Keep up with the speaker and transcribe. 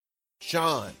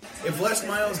Sean. If Les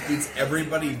Miles beats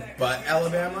everybody but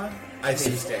Alabama, I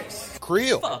think he sticks.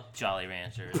 Creel. Fuck Jolly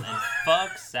Ranchers and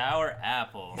fuck Sour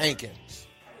Apple. Hankins.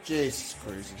 Jesus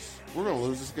Christ. We're going to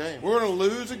lose this game. We're going to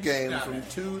lose a game from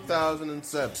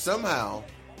 2007. Somehow,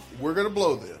 we're going to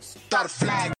blow this. Throw the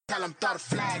flag. Tell them throw the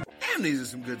flag. Damn, these are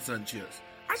some good sun chips.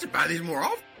 I should buy these more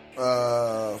often.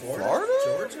 Florida?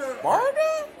 Georgia?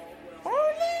 Florida?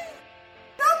 Florida?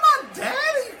 My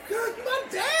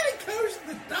daddy coached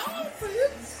the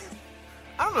Dolphins.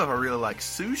 I don't know if I really like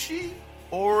sushi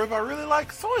or if I really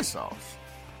like soy sauce.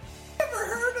 Ever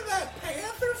heard of that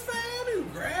Panther fan who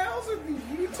growls in the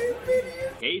YouTube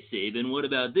videos? Hey, Saban, what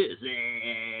about this?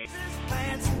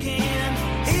 Pants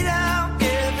again. He don't give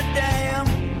a damn.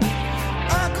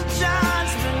 Uncle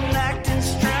John's been acting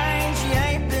strange. He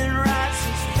ain't been right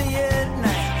since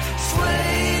Vietnam.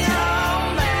 Swing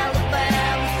on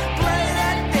Alabama. Play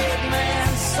that dead man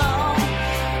song.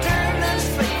 Turn those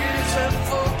speakers up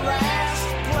full blast.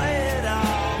 Play it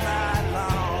all night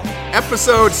long.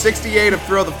 Episode 68 of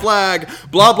Throw the Flag.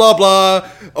 Blah, blah, blah.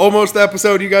 Almost the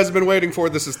episode you guys have been waiting for.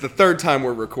 This is the third time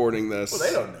we're recording this. Well,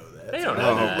 they don't know that. They don't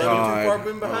know that. Too far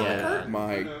been behind the Yeah. curtain.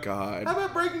 My God. How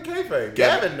about breaking kayfabe?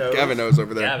 Gavin knows. Gavin knows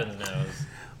over there. Gavin's nose.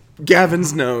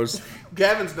 Gavin's nose.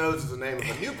 Gavin's Nose is the name of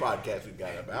a new podcast we've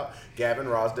got about. Gavin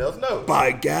Rosdale's Nose.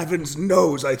 By Gavin's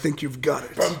nose, I think you've got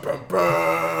it. Bum, bum,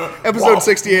 bum. Episode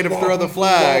 68 of Throw the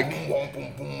Flag.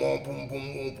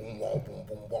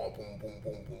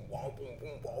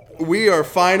 We are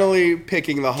finally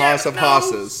picking the HOSS of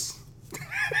HOSSES.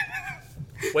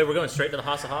 Wait, we're going straight to the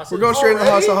HOSS of HOSSES? We're going straight to the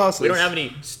HOSS of HOSSES. We don't have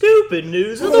any stupid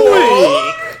news of the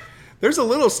week. There's a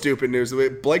little stupid news.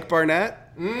 Blake Barnett,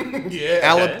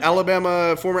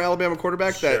 Yeah. former Alabama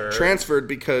quarterback Sure. that transferred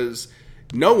because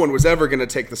no one was ever going to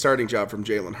take the starting job from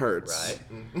Jalen Hurts.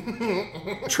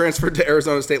 Right. Transferred to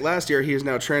Arizona State last year. He is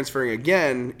now transferring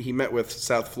again. He met with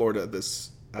South Florida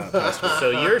this past week. So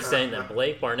you're saying that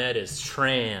Blake Barnett is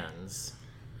trans.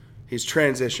 He's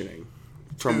transitioning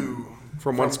from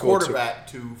one From school quarterback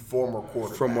to former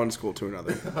quarterback. from one school to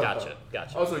another. Gotcha.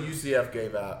 Also, UCF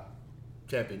gave out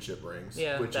championship rings.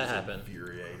 Yeah, which that is happened.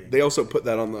 infuriating. They also put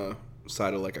that on the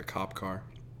side of like a cop car.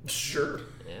 Sure.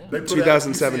 Yeah. They put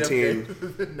 2017. out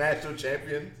UCF national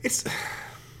champion. It's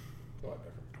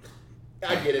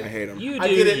I get it. I hate him. You do I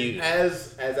get it. you.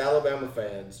 As Alabama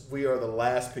fans, we are the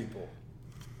last people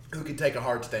who can take a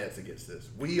hard stance against this.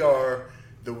 We are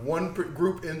the one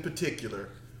group in particular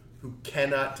who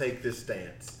cannot take this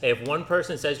stance. Hey, if one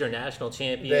person says you're a national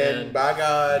champion, Then, by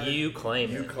God, you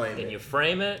claim you it. claim and it. you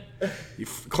frame it. You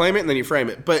claim it and then you frame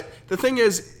it. But the thing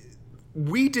is,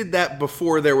 we did that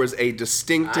before there was a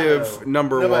distinctive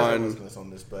number Nobody's one. gonna listen to us on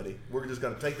this, buddy. We're just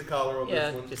going to take the collar on Yeah,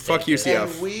 this one. just Fuck take it.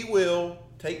 UCF. And we will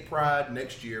take pride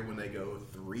next year when they go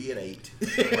 3-8.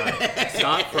 Right.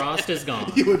 Scott Frost is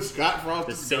gone. When Scott Frost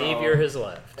The is savior gone. has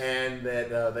left. And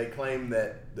that they claim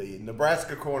that the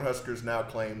Nebraska Cornhuskers now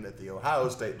claim that the Ohio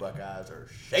State Buckeyes are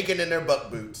shaking in their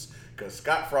butt boots because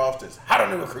Scott Frost is hot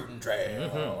on the recruiting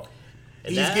trail.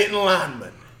 And He's that- getting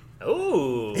linemen.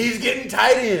 Ooh. He's getting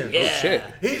tight ends. Yeah. Shit.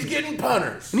 He's getting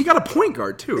punters. And he got a point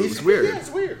guard too. It was weird. Yeah,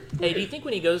 it's weird. Hey, do you think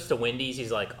when he goes to Wendy's,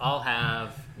 he's like, I'll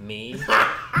have me?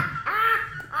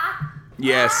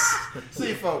 Yes.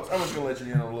 See, folks, I'm just going to let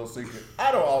you in on a little secret.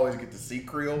 I don't always get to see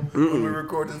Creel when we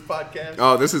record this podcast.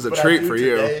 Oh, this is a but I treat do for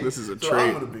you. today, This is a so treat.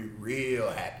 I'm going to be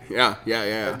real happy. Yeah.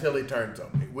 Until he turns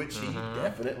on me, which he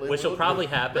definitely Which will probably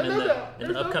happen There's in no the doubt. in There's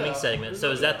the no upcoming doubt. segment. There's So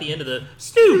no is doubt. that the end of the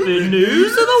stupid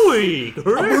news of the week?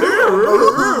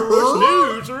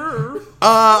 Snoozer.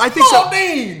 I think so.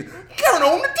 Dean, turn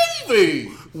on the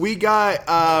TV. We got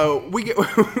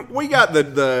we got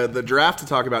the draft to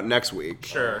talk about next week.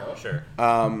 Sure.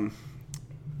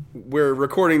 We're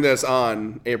recording this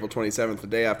on April 27th, the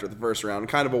day after the first round.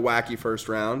 Kind of a wacky first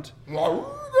round,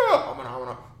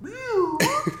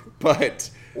 but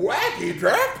Wacky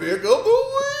draft pick of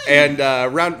the week. and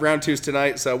round two's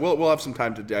tonight, so we'll have some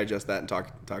time to digest that and talk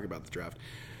about the draft.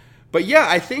 But yeah,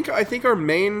 I think our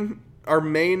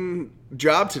main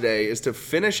job today is to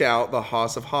finish out the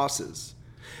HOSS of HOSSES,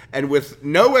 and with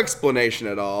no explanation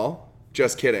at all.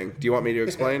 Just kidding. Do you want me to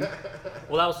explain?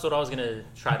 Well, that was what I was going to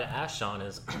try to ask Sean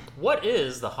is, what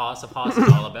is the HOSS of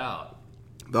HOSSES all about?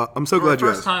 I'm so For a glad you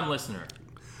asked. first-time listener.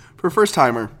 For a first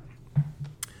timer,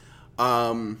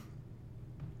 the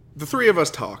three of us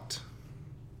talked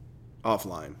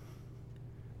offline,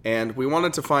 and we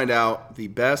wanted to find out the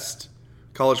best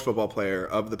college football player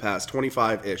of the past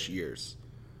 25-ish years.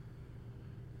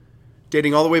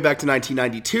 Dating all the way back to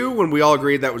 1992, when we all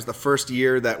agreed that was the first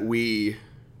year that we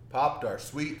Popped our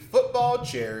sweet football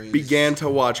cherries. began to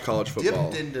watch college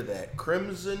football. Dipped into that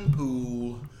crimson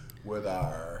pool with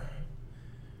our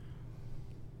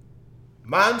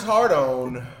Mine's hard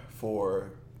on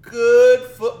for good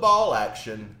football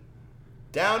action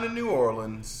down in New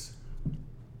Orleans,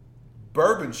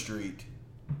 Bourbon Street,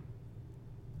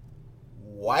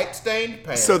 white stained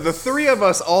pants. So the three of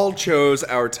us all chose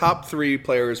our top 3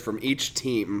 players from each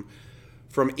team,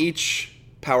 from each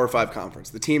Power 5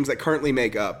 conference. The teams that currently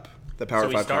make up the Power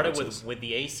 5 conferences. So we started with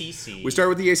the ACC. We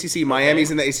started with the ACC.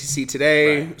 Miami's in the ACC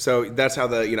today, Right. so that's how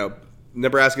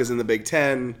Nebraska's in the Big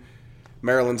Ten,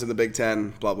 Maryland's in the Big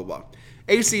Ten, blah, blah, blah.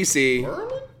 ACC,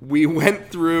 we went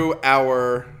through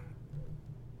our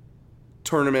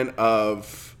tournament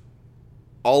of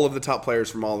all of the top players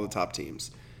from all of the top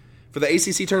teams. For the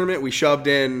ACC tournament, we shoved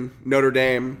in Notre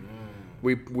Dame.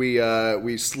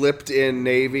 We slipped in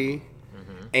Navy.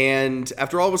 And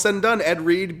after all was said and done, Ed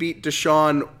Reed beat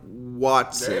Deshaun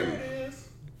Watson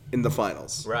in the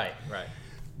finals. Right.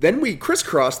 Then we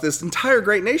crisscrossed this entire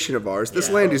great nation of ours.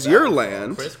 This land is your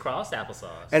land. Crisscrossed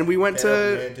applesauce. And we went to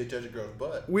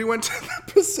the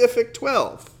Pacific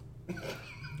 12.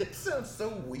 That sounds so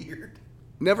weird.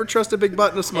 Never trust a big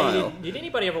butt and a smile. Hey, did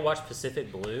anybody ever watch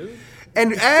Pacific Blue?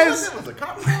 And as It was a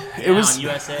cop. it was, on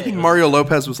USA. I think Mario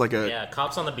Lopez was like a Yeah,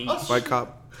 Cops on the Beach. white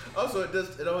cop. Also,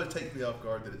 it always takes me off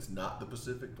guard that it's not the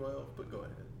Pacific 12, but go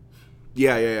ahead.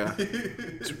 Yeah.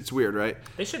 It's weird, right?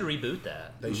 They should reboot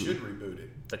that. They should reboot it.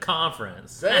 The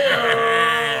conference.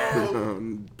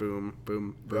 Damn!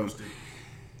 Boom. Roasted.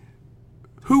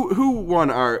 Who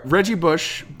won our Reggie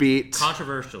Bush beat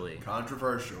Controversially.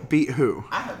 Controversial. beat who?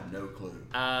 I have no clue.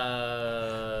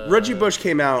 Reggie Bush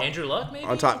came out Andrew Luck, maybe?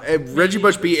 on top. Reggie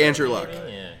Bush beat Andrew Luck.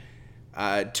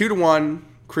 Yeah. 2-1.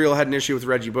 Creel had an issue with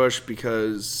Reggie Bush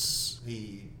because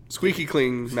He squeaky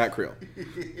clean Matt Creel.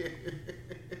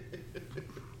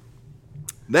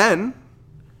 Then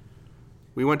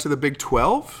we went to the Big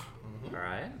 12, All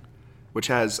right. which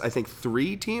has I think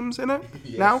 3 teams in it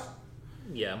Yes. now.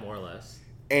 Yeah, more or less.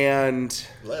 And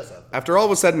less. I think. after all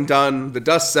was said and done, the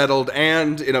dust settled,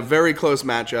 and in a very close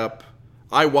matchup,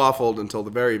 I waffled until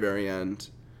the very, very end.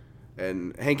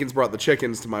 And Hankins brought the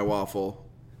chickens to my waffle.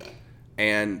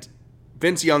 And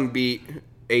Vince Young beat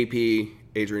AP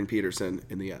Adrian Peterson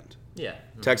in the end. Yeah.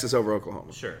 Texas over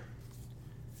Oklahoma. Sure.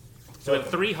 So we have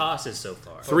 3 HOSSes so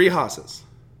far. 3 HOSSes.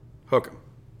 Hook 'em.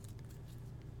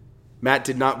 Matt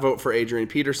did not vote for Adrian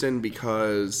Peterson He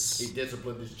because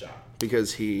disciplined his child.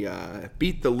 he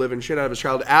beat the living shit out of his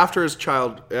child after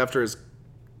his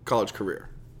college career.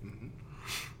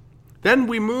 Then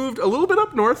we moved a little bit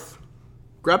up north,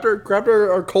 grabbed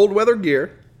our cold weather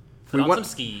gear. Put on some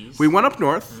skis. We went up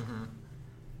north.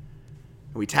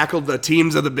 And we tackled the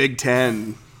teams of the Big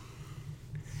Ten.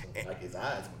 Like his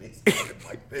eyes when he started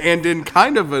like this. And in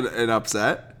kind of an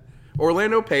upset,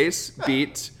 Orlando Pace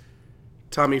beat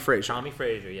Tommy Frazier. Tommy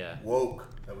Frazier, yeah. Woke.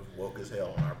 That was woke as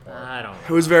hell on our part. I don't It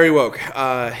know. was very woke.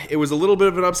 It was a little bit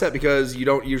of an upset because you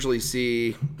don't usually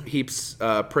see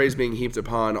praise being heaped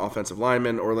upon offensive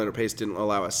linemen. Orlando Pace didn't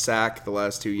allow a sack the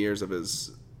last 2 years of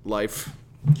his life,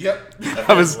 Yep.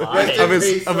 of his Rest of in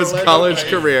his peace, of his Orlando college Pace.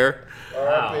 career.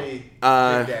 R.I.P. Big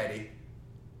Daddy.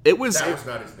 It was That was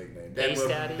not his nickname. Ace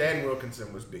Daddy? Dan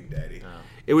Wilkinson was Big Daddy.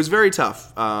 it was very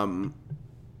tough.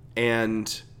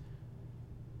 And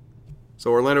so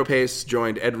Orlando Pace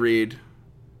joined Ed Reed,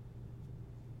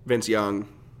 Vince Young,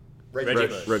 Reggie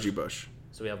Bush. Reggie Bush,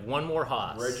 So we have one more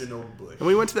Hoss. Reginald Bush. and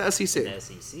we went to the SEC.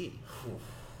 SEC.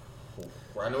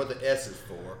 I know what the S is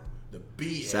for. The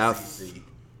B South. SEC.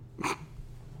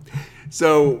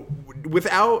 So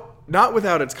not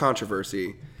without its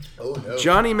controversy, Oh no.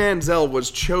 Johnny Manziel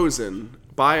was chosen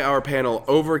by our panel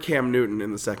over Cam Newton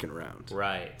in the second round.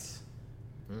 Right.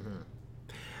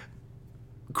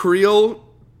 Creel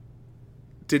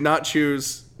did not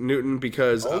choose Newton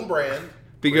because On brand.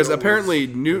 because Creel apparently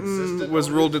was Newton consistent was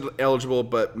on ruled his- eligible,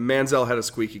 but Manziel had a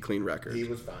squeaky clean record. He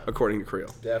was fine. according to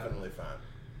Creel. Definitely fine.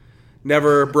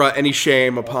 Never brought any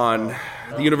shame upon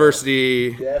the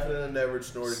university. Definitely never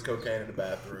snorted cocaine in the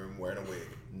bathroom wearing a wig.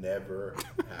 Never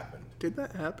happened. Did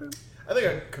that happen? I think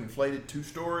I conflated two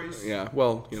stories. Yeah.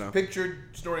 Well, you know, Pictured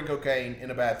snorting cocaine in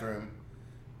a bathroom.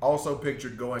 Also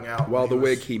pictured going out while when the he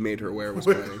wig was- he made her wear was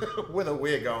playing. with a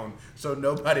wig on, so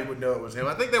nobody would know it was him.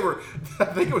 I think it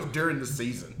was during the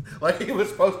season. Like he was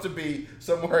supposed to be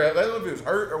somewhere else. I don't know if he was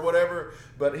hurt or whatever,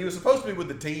 but he was supposed to be with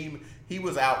the team. He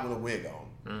was out with a wig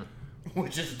on,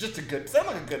 which is just sounds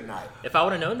like a good night. If I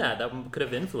would have known that, that could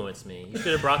have influenced me. You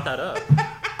should have brought that up.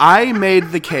 I made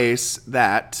the case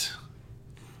that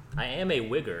I am a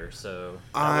wigger, so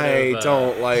I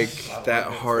don't like that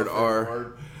hard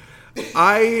R.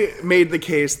 I made the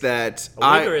case that A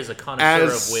wigger is a connoisseur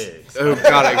of wigs. Oh,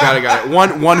 got it.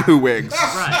 One who wigs.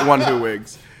 Right. One who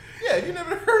wigs. Yeah, you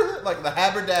never heard of it? Like the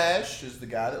Haberdash is the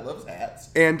guy that loves hats.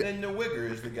 And the Wigger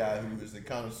is the guy who is the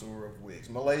connoisseur of wigs.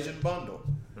 Malaysian Bundle.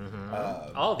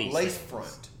 All these Lace things.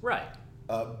 front. Right.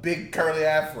 Big curly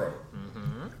afro.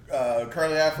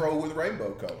 Curly afro with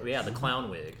rainbow colors. Yeah, the clown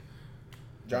wig.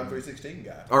 John 3:16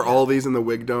 guy. are all these in the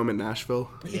Wig Dome in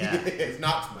Nashville? Yeah. It's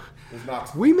Knoxville. It's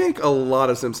Knoxville. We make a lot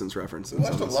of Simpsons references. We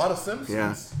watched on a this. lot of Simpsons.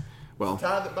 Yeah. Well,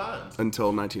 Tie that binds.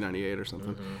 until 1998 or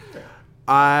something.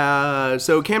 Yeah.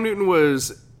 So Cam Newton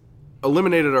was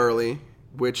eliminated early,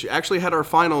 which actually had our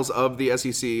finals of the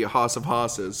SEC HOSS of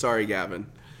HOSSES. Sorry, Gavin.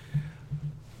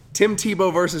 Tim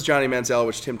Tebow versus Johnny Manziel,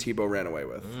 which Tim Tebow ran away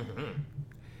with.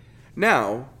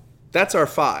 Now, that's our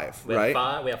five, We right?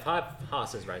 have five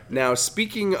HOSSes right there. Now,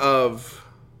 speaking of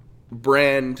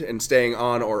brand and staying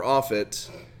on or off it,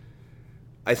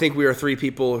 I think we are three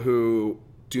people who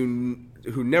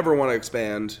never want to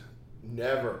expand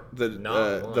Never. the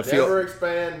Not field. Never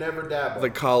expand, never dabble. The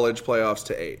college playoffs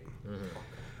to 8.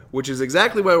 Which is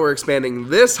exactly why we're expanding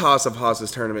this HOSS of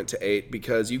HOSSES tournament to 8,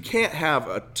 because you can't have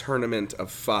a tournament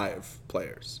of 5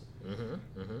 players.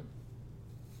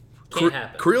 Can't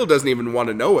happen. Creel doesn't even want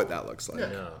to know what that looks like.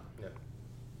 No.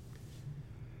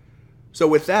 So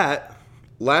with that,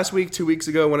 last week, 2 weeks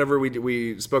ago, whenever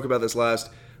we spoke about this last,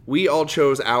 we all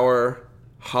chose our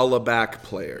hollaback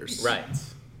players. Right.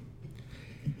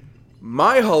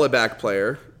 My hollaback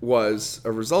player was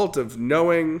a result of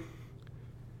knowing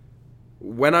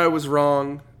when I was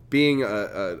wrong, being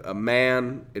a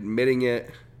man, admitting it,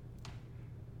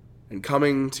 and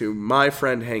coming to my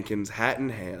friend Hankins, hat in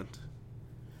hand.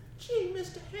 Gee,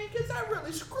 Mr. Hankins, I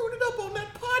really screwed it up on that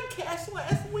podcast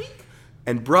last week.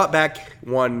 And brought back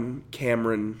one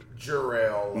Cameron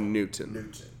Jarrell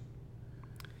Newton.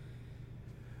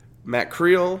 Matt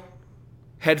Creel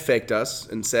head faked us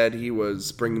and said he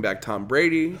was bringing back Tom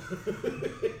Brady,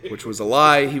 which was a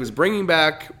lie. He was bringing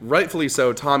back, rightfully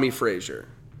so, Tommy Frazier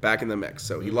back in the mix.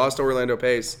 So he lost to Orlando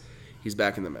Pace. He's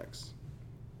back in the mix.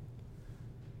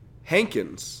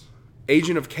 Hankins,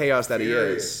 agent of chaos that he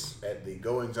is. At the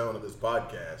goings on of this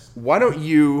podcast, Why don't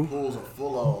you pulls a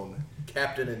full-on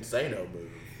Captain Insano move.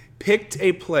 picked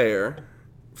a player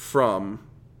from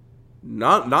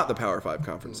not the Power 5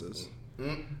 conferences,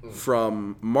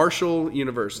 from Marshall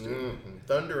University.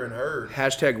 Thunder and Herd.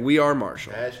 Hashtag We Are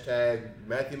Marshall. Hashtag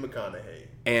Matthew McConaughey.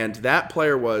 And that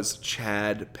player was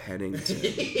Chad Pennington.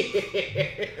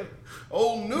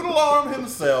 Old Noodle Arm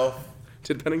himself.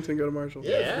 Did Pennington go to Marshall?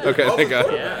 Yeah. Okay, Oh, thank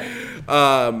God.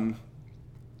 Yeah.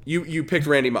 You picked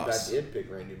Randy I Moss. did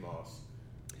pick Randy Moss.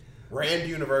 Rand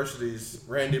University's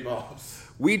Randy Moss.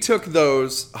 We took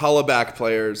those hollaback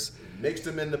players. Mixed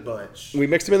them in the bunch. We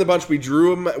mixed them in the bunch. We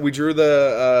drew them. We drew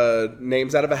the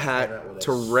names out of a Came out hat with a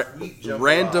to sweet jambalaya.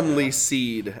 randomly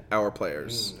seed our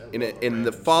players in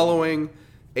the following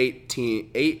eight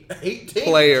 18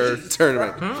 player Jesus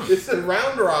tournament. Christ. It's a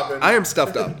round robin. I am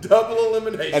stuffed up. Double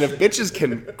elimination. And if bitches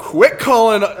can quit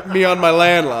calling me on my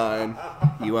landline,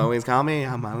 you always call me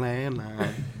on my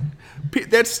landline.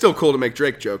 That's still cool to make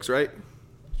Drake jokes, right?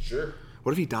 Sure.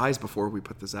 What if he dies before we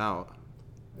put this out?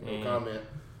 No comment.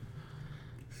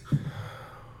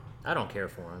 I don't care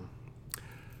for him.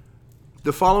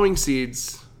 The following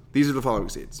seeds, these are the following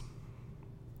seeds.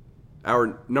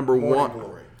 Our number Morning one.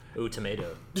 Glory. Ooh,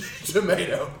 tomato.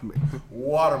 Tomato.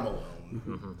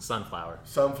 Watermelon. Sunflower.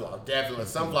 Sunflower. Definitely.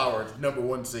 Sunflower is number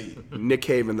 1 seed. Nick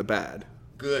Cave in the bad.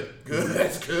 Good. Good.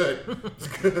 That's good. That's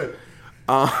good.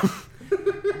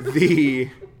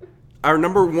 Our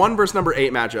number 1 versus number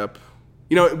 8 matchup.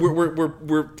 You know,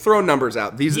 we're throwing numbers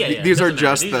out. These Yeah, these are doesn't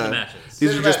just matter. These are the the matchups. these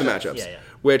These are are just the matchups. matchups. Yeah, yeah.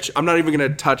 Which I'm not even going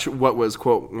to touch what was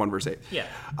quote 1 versus 8. Yeah.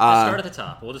 Let's start at the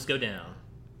top. We'll just go down.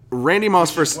 Randy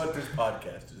Moss versus What this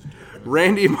podcast is doing.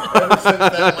 Randy Moss. Ever since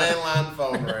that landline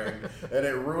phone rang, and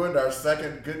it ruined our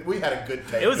second good. We had a good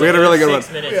take. It was We had a really good one.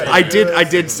 6 minutes. Yeah. in. I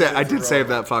did save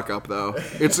that fuck up though.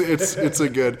 It's a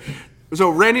good. So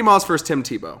Randy Moss versus Tim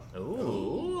Tebow.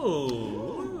 Ooh.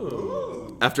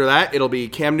 After that, it'll be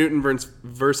Cam Newton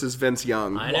versus Vince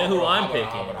Young. I know who I'm picking.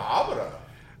 Abra.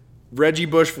 Reggie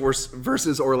Bush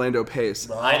versus Orlando Pace.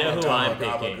 I know who I'm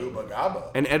Gabba, picking. gooba,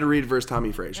 gabba. And Ed Reed versus Tommy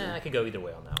Yeah, Frazier. I could go either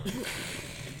way on that one.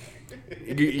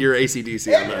 You're ACDC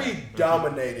on that. Henry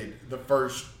dominated the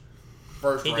first He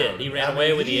round. did. He ran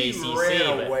away with the he ACC.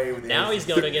 ran away But with the now ACC. he's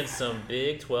going against some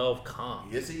Big 12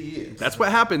 comp. Yes, he is. That's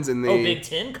what happens in the Big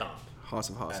 10 comp. HOSS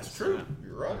of That's HOSSES. true.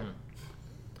 You're right.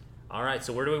 All right,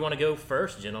 so where do we want to go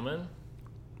first, gentlemen?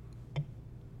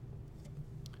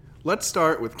 Let's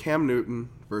start with Cam Newton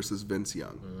versus Vince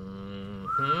Young.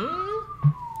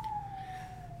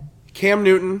 Cam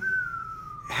Newton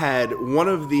had one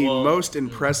of the most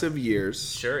impressive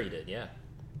years Sure he did, yeah.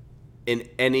 in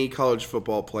any college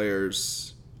football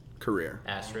player's career.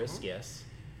 Asterisk, yes.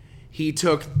 He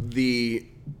took the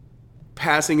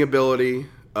passing ability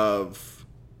of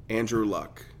Andrew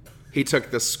Luck. He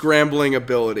took the scrambling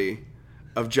ability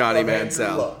of Johnny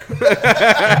Manziel.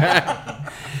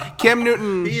 Cam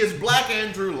Newton. He is Black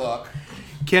Andrew Luck.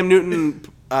 Cam Newton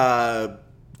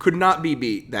could not be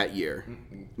beat that year.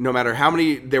 No matter how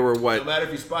many, there were No matter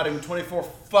if you spot him 24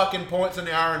 fucking points in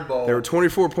the Iron Bowl. There were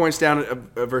 24 points down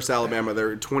versus Alabama. There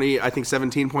were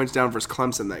 17 points down versus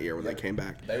Clemson that year when they came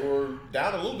back. They were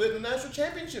down a little bit in the national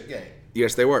championship game.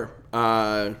 Yes, they were.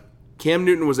 Cam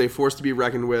Newton was a force to be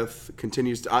reckoned with.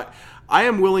 Continues to. I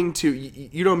am willing to.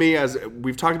 You know me, as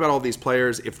we've talked about all these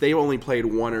players. If they only played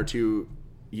 1 or 2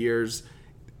 years,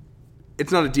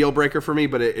 it's not a deal breaker for me,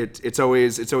 but it's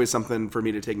always something for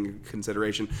me to take into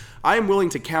consideration. I am willing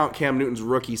to count Cam Newton's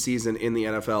rookie season in the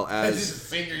NFL as his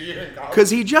senior year in college. Because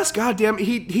he just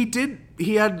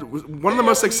he had one of the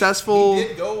most successful. He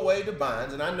did go away to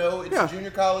Bynes, and I know it's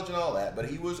junior college and all that, but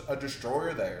he was a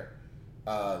destroyer there.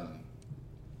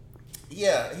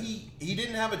 He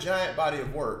didn't have a giant body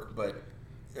of work, but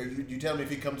you tell me if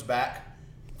he comes back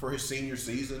for his senior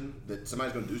season that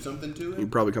somebody's going to do something to him?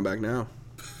 He'd probably come back now.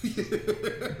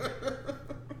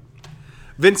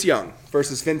 Vince Young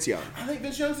versus Vince Young. I think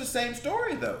Vince Young's the same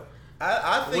story, though.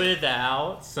 I think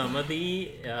without some of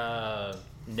the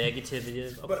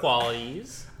negative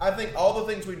qualities. I think all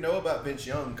the things we know about Vince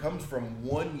Young comes from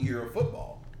 1 year of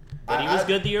football. But he was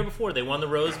good the year before. They won the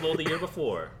Rose Bowl the year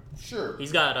before. Sure.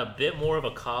 He's got a bit more of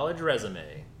a college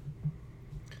resume.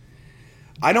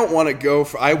 I don't want to go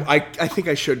for. I think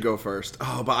I should go first.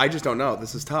 Oh, but I just don't know.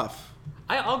 This is tough.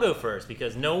 I'll go first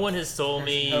because no one has told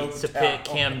me to pick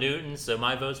Cam Newton, so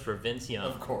my vote's for Vince Young.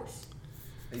 Of course.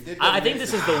 I think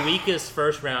this is the weakest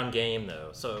first round game,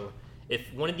 though. So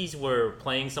if one of these were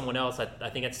playing someone else, I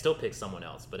think I'd still pick someone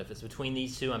else. But if it's between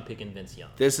these two, I'm picking Vince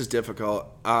Young. This is difficult.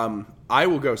 I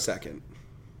will go second.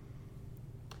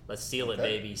 Let's seal it,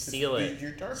 baby. Seal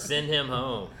it. Send him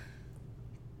home.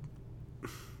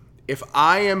 If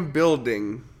I am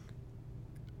building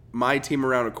my team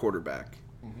around a quarterback,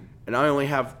 and I only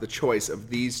have the choice of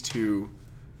these two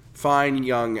fine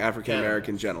young African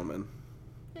American gentlemen,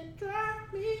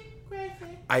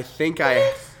 I think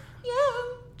it's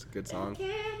a good song.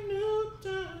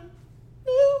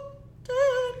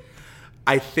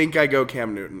 I think I go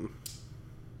Cam Newton.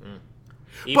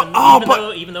 Even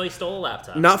though he stole a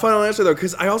laptop. Not final answer though,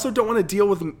 because I also don't want to deal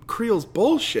with Creel's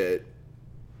bullshit.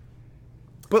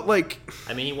 But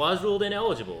he was ruled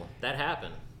ineligible. That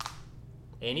happened,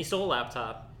 and he stole a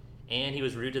laptop. And he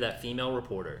was rude to that female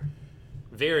reporter.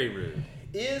 Very rude.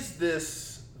 Is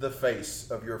this the face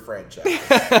of your franchise?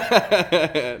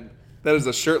 That is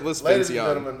a shirtless Vince Young.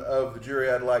 Ladies and gentlemen of the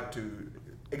jury, I'd like to...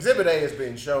 Exhibit A is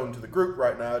being shown to the group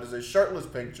right now. It is a shirtless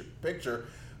picture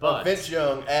of Vince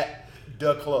Young at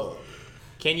the club.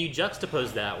 Can you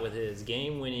juxtapose that with his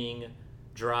game-winning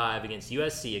drive against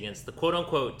USC, against the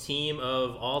quote-unquote team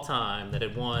of all time that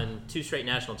had won 2 straight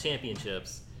national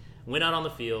championships, went out on the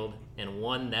field and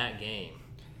won that game?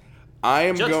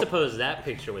 Juxtapose that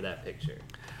picture with that picture.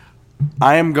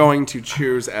 I am going to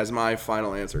choose as my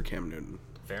final answer Cam Newton.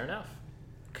 Fair enough.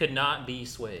 Could not be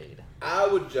swayed. I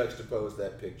would juxtapose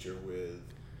that picture with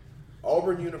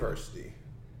Auburn University,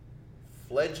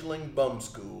 fledgling bum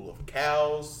school of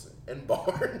cows and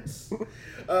barns.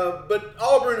 But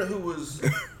Auburn, who was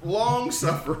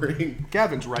long-suffering...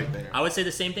 Gavin's right there. I would say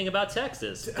the same thing about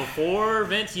Texas. Before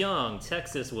Vince Young,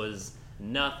 Texas was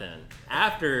nothing.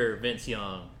 After Vince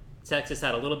Young, Texas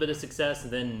had a little bit of success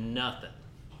and then nothing.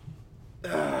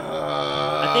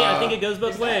 I think it goes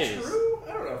both ways. Is that true?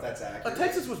 I don't know if that's accurate.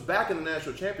 Texas was back in the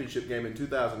national championship game in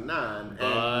 2009.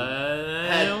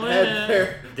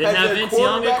 Didn't have Vince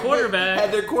Young at quarterback.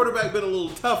 Had their quarterback been a little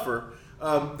tougher,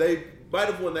 they might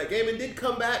have won that game and did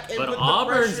come back. And but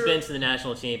Auburn's been to the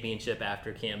national championship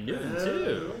after Cam Newton,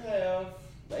 too.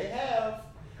 They have.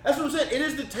 That's what I'm saying. It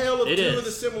is the tale of two of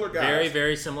the similar guys. Very,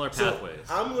 very similar pathways.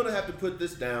 So I'm going to have to put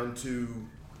this down to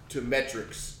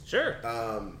metrics. Sure.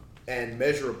 And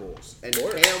measurables. And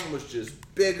Cam was just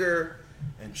bigger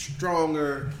and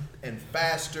stronger and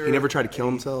faster. He never tried to kill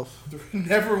himself.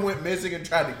 Never went missing and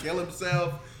tried to kill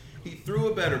himself. He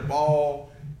threw a better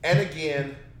ball. And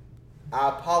again, I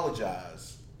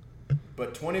apologize,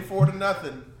 but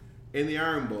 24-0 in the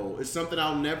Iron Bowl is something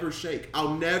I'll never shake.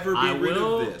 I'll never be rid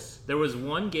of this. There was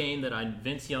one game that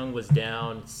Vince Young was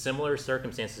down, similar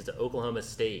circumstances to Oklahoma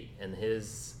State in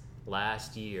his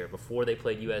last year before they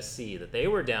played USC, that they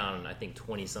were down, I think,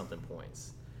 20-something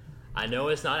points. I know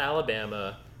it's not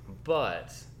Alabama,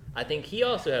 but I think he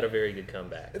also had a very good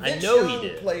comeback. Vince I know Young he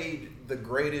did. Played the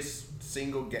greatest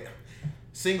single game.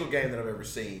 single game that I've ever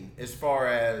seen as far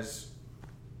as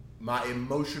my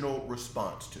emotional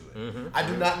response to it. I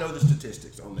do not know the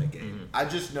statistics on that game. I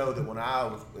just know that when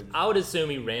I would assume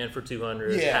he ran for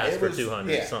 200, passed for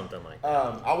 200, something like that.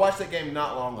 I watched that game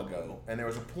not long ago, and there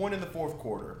was a point in the fourth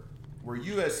quarter where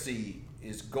USC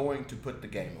is going to put the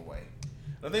game away.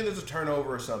 I think there's a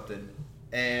turnover or something,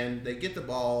 and they get the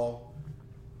ball,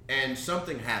 and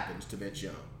something happens to Vince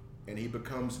Young, and he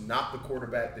becomes not the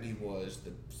quarterback that he was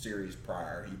the series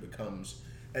prior. He becomes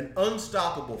an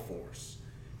unstoppable force,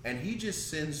 and he just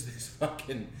sends this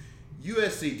fucking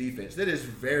USC defense that is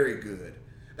very good.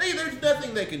 There's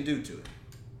nothing they can do to it.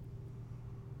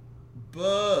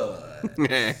 But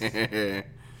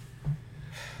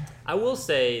I will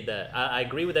say that I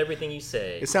agree with everything you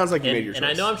say. It sounds like you made your choice. And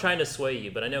I know I'm trying to sway you,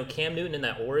 but I know Cam Newton in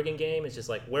that Oregon game is just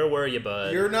like, where were you,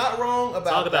 bud? You're not wrong about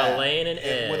Talk about that. laying an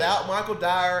egg. Without Michael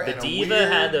Dyer the and diva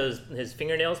had his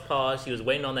fingernails polished. He was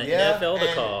waiting on that NFL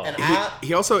to call. And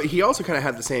he also kind of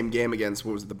had the same game against,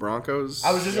 what was it, the Broncos?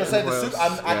 I was just going to say,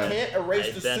 playoffs? I can't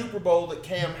erase the Super Bowl that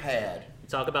Cam had.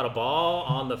 Talk about a ball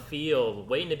on the field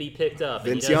waiting to be picked up,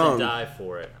 Vince and he doesn't Young. dive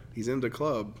for it. He's in the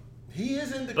club. He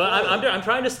is in the But club. I'm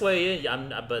trying to sway you.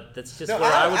 But that's just where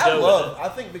I would go with it. I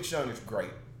think Vince Young is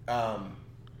great. And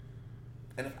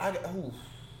if I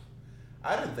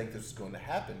didn't think this was going to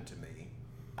happen to me.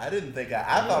 I didn't think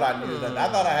I thought I knew that. I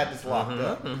thought I had this locked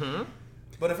up.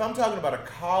 But if I'm talking about a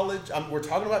college, we're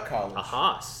talking about college. A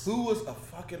Hoss. Who was a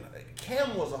fucking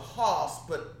Cam was a Hoss,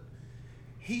 but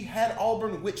he had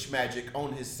Auburn witch magic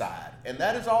on his side, and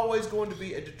that is always going to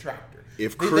be a detractor.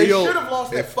 If They should have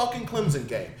lost that fucking Clemson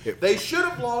game. They should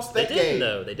have lost that game.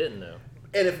 They didn't though.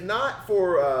 And if not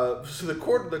for the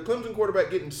Clemson quarterback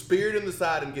getting speared in the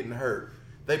side and getting hurt,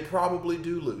 they probably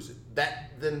do lose it.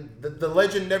 Then the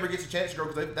legend never gets a chance to go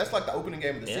because that's like the opening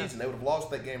game of the season. They would have lost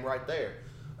that game right there.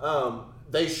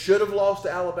 They should have lost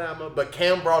to Alabama, but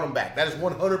Cam brought them back. That is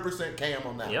 100% Cam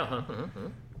on that. Yeah.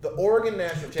 The Oregon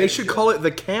National Championship. They should call it the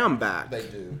Cam back. They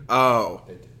do. Oh.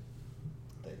 They do.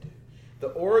 The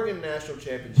Oregon National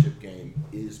Championship game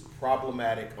is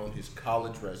problematic on his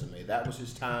college resume. That was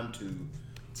his time to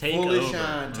fully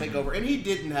shine, take over. And he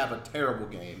didn't have a terrible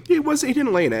game. He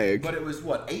didn't lay an egg. But it was,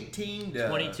 18 to...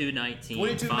 22-19.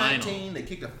 22-19. They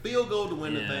kicked a field goal to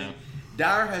win the thing.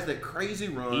 Dyer has that crazy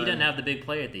run. He doesn't have the big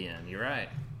play at the end. You're right.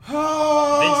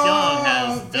 Oh, Vince Young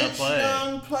has the Vince play.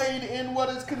 Young played in what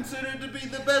is considered to be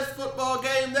the best football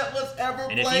game that was ever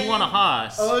played. And if you want a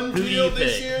Hoss, who do you until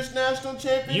this pick? year's national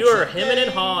championship, You are hemming and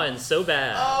game. hawing so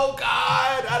bad. Oh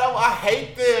God, I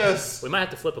hate this. We might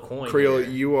have to flip a coin. Creel, here.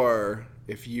 you are,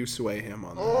 if you sway him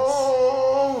on this,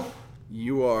 Oh,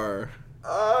 you are...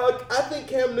 I think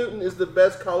Cam Newton is the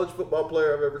best college football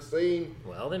player I've ever seen.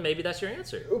 Well, then maybe that's your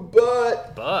answer.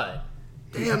 But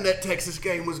damn, that Texas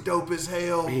game was dope as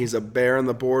hell. He's a bear in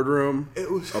the boardroom, It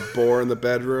was. a boar in the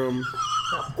bedroom,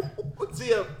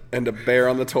 See, and a bear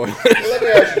on the toilet. let me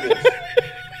ask you this: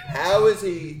 how is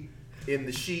he in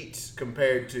the sheets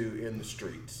compared to in the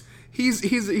streets?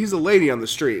 He's a lady on the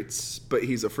streets, but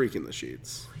he's a freak in the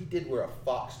sheets. He did wear a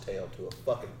foxtail to a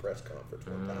fucking press conference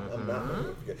one time. I'm not going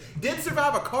to forget. Did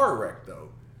survive a car wreck though.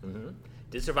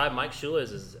 Did survive Mike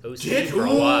Shula's OC for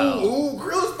a while. Ooh,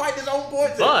 Grill's fighting his own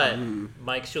points. But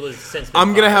Mike Shula's since been I'm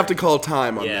gonna fired. have to call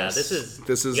time on Yeah, this.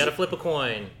 this is. You got to flip a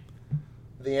coin.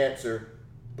 The answer,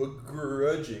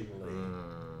 begrudgingly,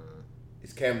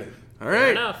 is Cam Newton. All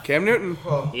right, enough. Cam Newton.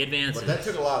 He advances. But that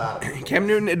took a lot out of it. Cam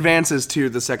Newton advances to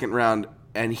the second round,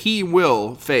 and he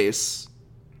will face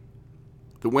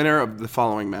the winner of the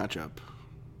following matchup.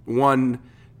 One,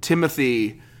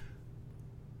 Timothy.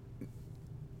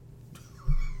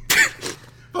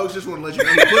 Folks, just want to let you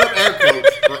know, he put up air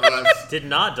quotes for us, Did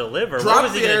not deliver. What dropped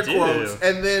was he the air going to quotes, do?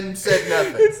 and then said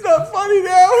nothing. It's not funny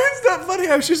now. It's not funny.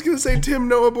 I was just gonna say Tim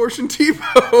No Abortion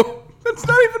Tebow. That's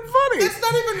not even funny. It's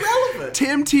not even relevant.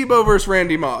 Tim Tebow versus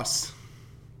Randy Moss.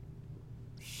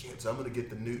 Shit, so I'm going to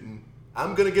get the Newton.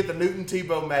 I'm going to get the Newton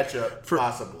Tebow matchup,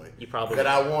 possibly. You probably that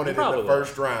I wanted in probably the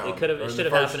first round. It could have. or It in should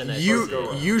the have first- happened in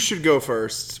that. You should go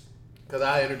first. Because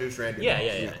I introduced Randy. Moss.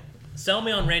 Yeah. Sell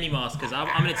me on Randy Moss because I'm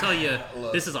going to tell you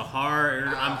this is a hard.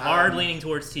 I'm hard leaning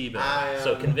towards Tebow.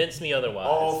 So convince me otherwise.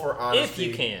 All for honesty if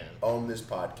you can. on this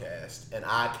podcast, and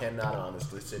I cannot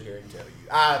honestly sit here and tell you.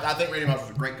 I think Randy Moss was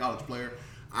a great college player.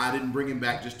 I didn't bring him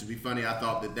back just to be funny. I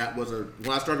thought that was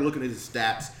when I started looking at his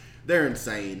stats, they're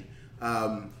insane.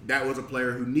 That was a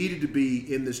player who needed to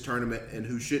be in this tournament and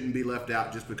who shouldn't be left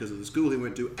out just because of the school he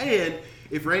went to. And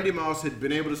if Randy Moss had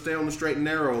been able to stay on the straight and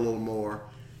narrow a little more,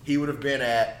 he would have been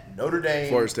at Notre Dame.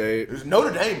 Florida State. It was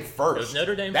Notre Dame first. It was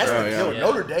Notre Dame That's first. what Oh, yeah. killed Yeah.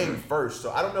 Notre Dame first. So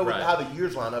I don't know Right. how the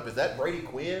years line up. Is that Brady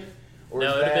Quinn? Or No,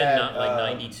 is it would have been that, not like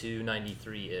 92,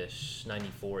 93-ish,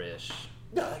 94-ish.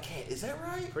 No, I can't. Is that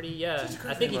right? Pretty, yeah. That's crazy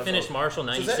I think he myself. finished Marshall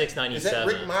 96, 97. Is that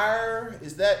Rick Meyer?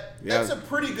 Is that... Yeah. That's a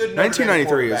pretty good Notre Dame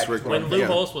 1993 is quarterback, Rick what When I'm Lou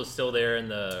thinking. Holtz was still there in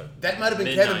the That might have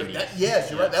been Kevin... mid-90s.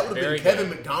 Yes, you're right. That would have Very been Kevin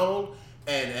good. McDonald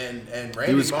and Randy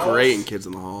He was Moss. great in Kids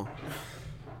in the Hall.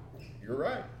 You're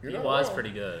right. You're He not was wrong.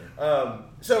 pretty good.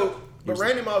 But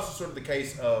Randy Moss is sort of the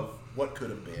case of what could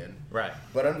have been. Right.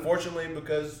 But unfortunately,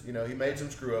 because, he made some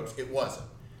screw-ups, it wasn't.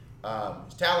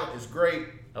 His talent is great.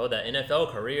 Oh, that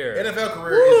NFL career. NFL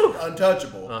career is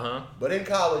untouchable. Uh-huh. But in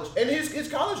college, and his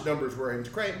college numbers were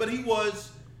insane, but he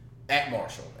was at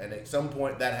Marshall. And at some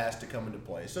point, that has to come into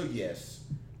play. So, yes,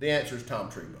 the answer is Tom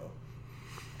Tebow.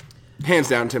 Hands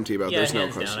down, Tim Tebow. Yeah, There's no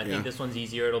hands question. down. I think this one's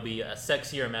easier. It'll be a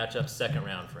sexier matchup second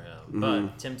round for him. Mm-hmm.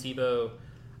 But Tim Tebow,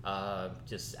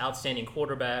 just outstanding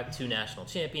quarterback, 2 national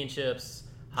championships,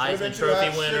 Heisman Trophy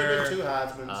winner. 2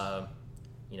 Heismans.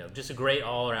 Just a great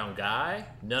all-around guy.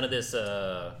 None of this,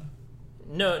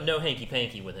 no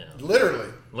hanky-panky with him. Literally.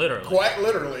 Quite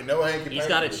literally, no hanky-panky. He's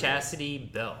got a with him. chastity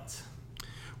belt.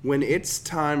 When it's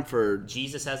time for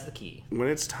Jesus has the key. when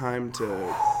it's time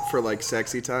for like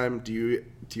sexy time, do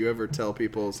you ever tell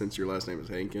people, since your last name is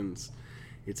Hankins,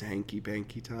 it's hanky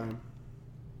panky time?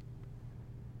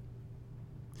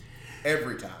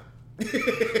 Every time.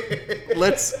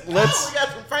 Let's We got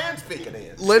some fans speaking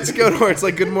in. let's go to it's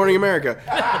like Good Morning America.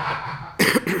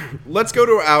 Let's go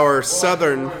to our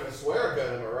southern. I swear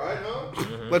at him, all right,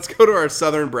 huh? Let's go to our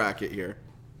southern bracket here.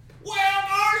 Well,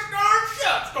 darn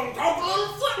shucks, gonna talk a little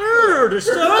football. The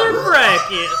Southern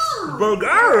bracket.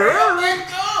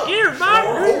 Here's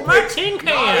my tin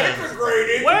can.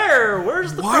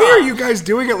 Where's the Why prop? are you guys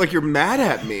doing it like you're mad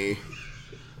at me?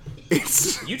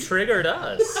 It's You triggered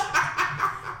us.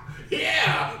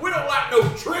 Yeah, we don't like no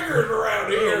triggers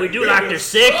around here. We do like the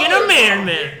Second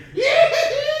Amendment.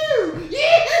 Yee-hoo!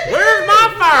 Yee-hoo! Where's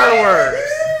my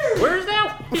fireworks? Where's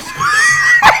that?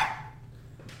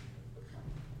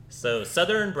 So,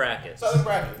 Southern brackets. Southern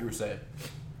bracket, you were saying.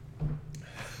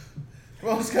 Come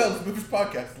on, let's go. Let's move this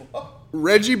podcast along.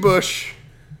 Reggie Bush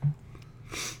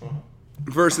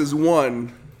versus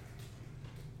 1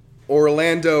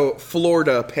 Orlando,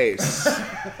 Florida Pace.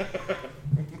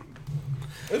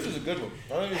 This is a good one.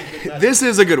 I think it's a good matchup. This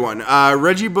is a good one.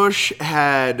 Reggie Bush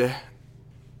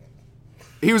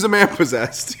he was a man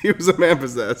possessed. He was a man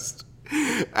possessed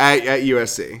at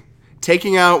USC.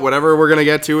 Taking out whatever we're going to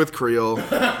get to with Creel.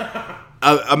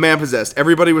 A man possessed.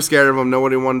 Everybody was scared of him.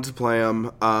 Nobody wanted to play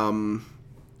him.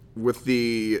 With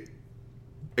the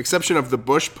exception of the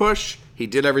Bush push, he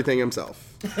did everything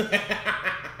himself.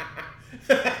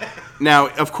 Now,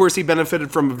 of course, he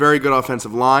benefited from a very good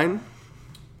offensive line.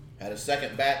 Had a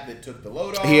second back that took the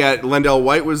load off. He had Lendell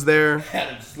White was there.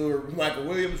 Had a slew of Michael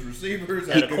Williams receivers.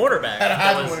 Had a quarterback. Had a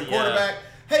That Heisman was- winning yeah. quarterback.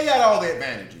 He had all the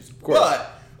advantages. course.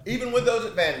 But even with those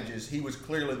advantages, he was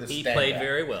clearly the He standout. played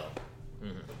very well.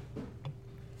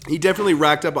 He definitely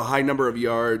racked up a high number of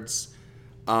yards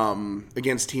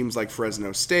against teams like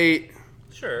Fresno State,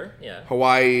 Sure, yeah.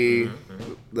 Hawaii,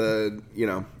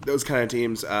 those kind of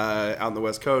teams out on the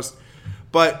West Coast.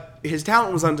 But his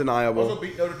talent was undeniable. Also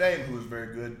beat Notre Dame, who was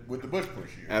very good with the Bush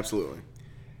push year. Absolutely.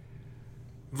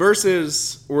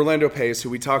 Versus Orlando Pace, who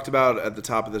we talked about at the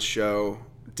top of this show,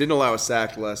 didn't allow a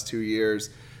sack the last 2 years.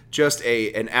 Just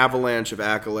an avalanche of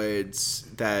accolades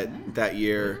that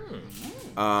year.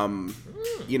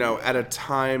 At a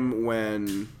time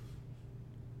when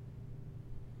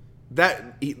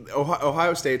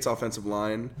Ohio State's offensive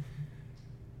line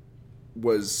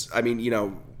was,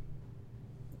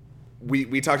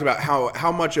 we talked about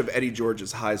how much of Eddie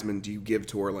George's Heisman do you give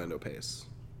to Orlando Pace?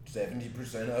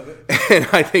 70% of it. And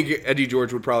I think Eddie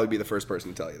George would probably be the first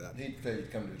person to tell you that. He'd say he'd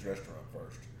come to his restaurant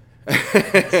first.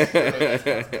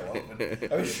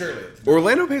 Surely.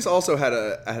 Orlando Pace also had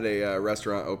a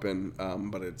restaurant open,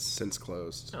 but it's since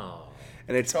closed. Oh,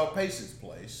 And It's called Pace's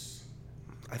Place.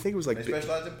 I think it was like They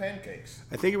specialize in pancakes.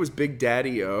 I think it was Big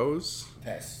Daddy O's.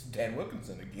 That's Dan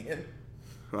Wilkinson again.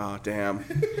 Oh damn.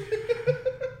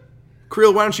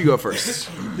 Creel, why don't you go first?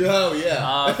 Oh,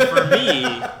 yeah. for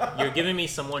me, you're giving me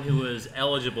someone who was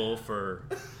eligible for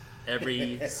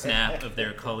every snap of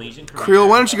their collegiate career. Creel,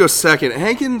 why don't you go second?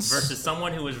 Hankins Versus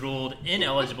someone who was ruled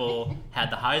ineligible, had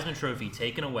the Heisman Trophy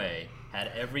taken away,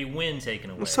 had every win taken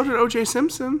away. So did O.J.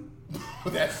 Simpson.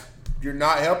 You're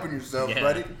not helping yourself, Yeah.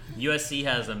 buddy. USC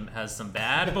has some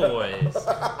bad boys,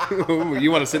 Ooh, you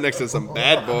want to sit next to some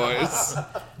bad boys.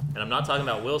 and I'm not talking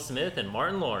about Will Smith and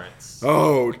Martin Lawrence.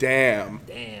 Oh damn.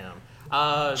 Damn.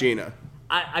 Gina.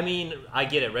 I mean, I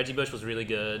get it. Reggie Bush was really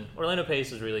good. Orlando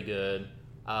Pace was really good.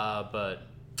 But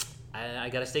I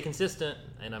got to stay consistent,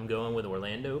 and I'm going with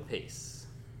Orlando Pace.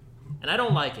 And I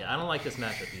don't like it. I don't like this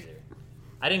matchup either.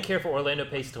 I didn't care for Orlando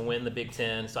Pace to win the Big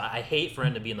Ten, so I hate for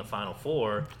him to be in the Final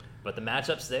Four. But the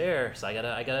matchup's there, so I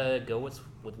gotta go with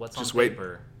what's Just on wait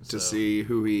paper. to see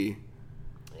who he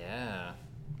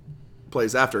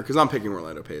plays after, because I'm picking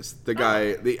Orlando Pace. The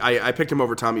guy, I picked him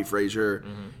over Tommy Frazier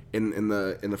in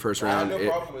the first round. I have no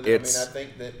problem with it. I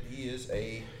think that he is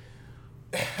a.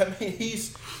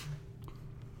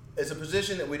 It's a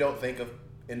position that we don't think of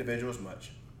individuals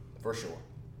much, for sure.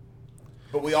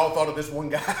 But we all thought of this one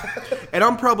guy. And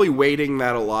I'm probably weighting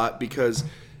that a lot because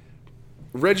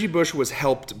Reggie Bush was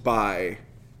helped by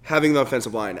having the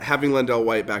offensive line, having Lendell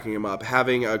White backing him up,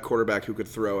 having a quarterback who could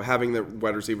throw, having the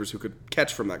wide receivers who could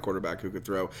catch from that quarterback who could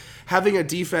throw, having a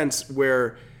defense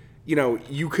where, you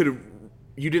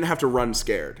didn't have to run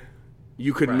scared.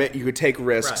 You could you could take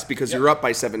risks because you're up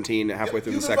by 17 halfway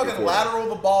through the second quarter. You can fucking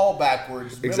lateral the ball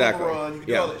backwards, exactly. Run, you can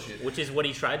do all that shit. Which is what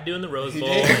he tried to do in the Rose Bowl,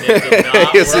 and it did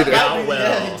not work out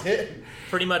well. Yeah, he did.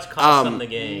 Pretty much cost them the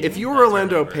game. If you were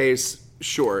Orlando Pace,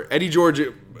 sure. Eddie George...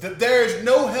 There is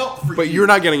no help for you. But you're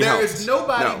not getting help. There is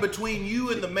nobody between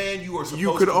you and the man you are supposed to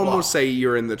You could block. almost say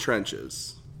you're in the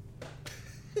trenches.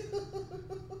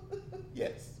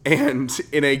 Yes. And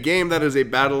in a game that is a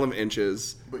battle of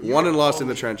inches, won and lost in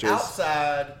the trenches.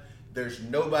 Outside, there's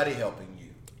nobody helping you.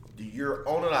 You're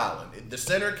on an island. The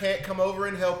center can't come over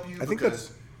and help you.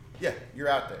 You're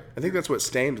out there. I think that's what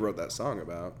Stained wrote that song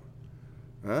about.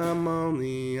 I'm on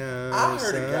the outside. I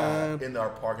heard a guy in our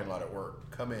parking lot at work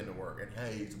come into work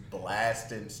and he's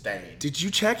blasting Stained. Did you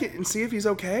check it and see if he's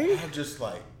okay? I'm just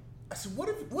like, I said,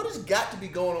 what has got to be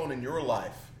going on in your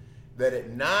life that at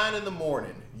 9 a.m.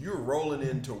 you're rolling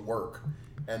into work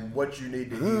and what you need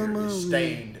to hear is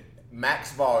Stained,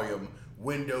 max volume,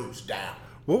 windows down.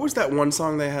 What was that one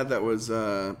song they had that was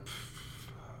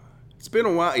It's Been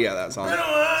a While? Yeah, that song.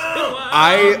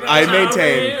 I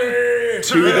maintain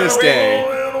to this day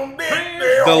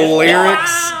the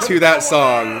lyrics to that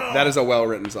song, that is a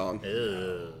well-written song.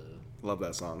 Love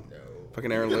that song. No.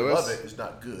 Fucking Aaron You can Lewis. love it, it's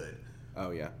not good.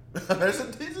 Oh, yeah. There's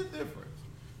a difference.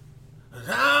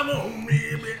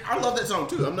 I love that song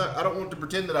too. I don't want to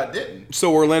pretend that I didn't.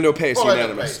 So Orlando Pace, Orlando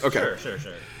unanimous. Pace. Okay. Sure.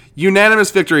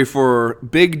 Unanimous victory for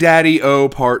Big Daddy O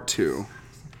Part 2.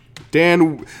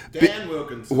 Dan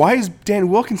Wilkinson. Why is Dan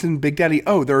Wilkinson Big Daddy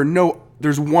O?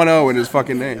 There's one O in his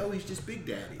fucking name. No, he's just Big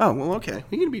Daddy. Oh, well, okay.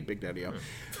 He can beat Big Daddy O.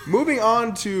 Moving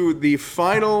on to the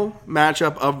final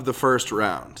matchup of the first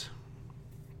round.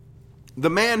 The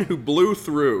man who blew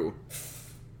through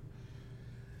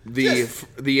the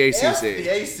ACC. The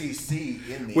ACC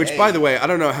in the Which, by the way, I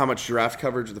don't know how much draft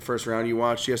coverage of the first round you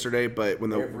watched yesterday, but when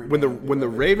the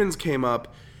Ravens came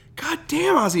up, god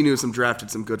damn, Ozzie Newsome drafted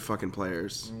some good fucking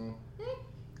players.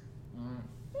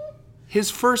 His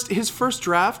first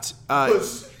draft,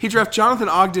 he drafted Jonathan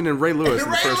Ogden and Ray Lewis in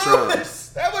the first round.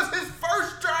 That was his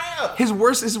first draft. His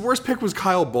worst pick was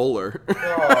Kyle Bowler.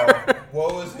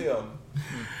 What was him?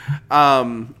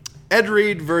 Ed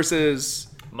Reed versus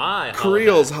My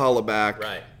Creel's hollaback,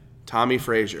 Right. Tommy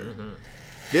Frazier. Mm-hmm.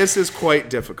 This is quite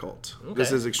difficult. Okay.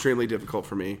 This is extremely difficult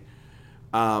for me.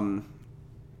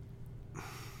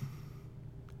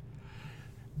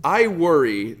 I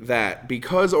worry that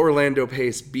because Orlando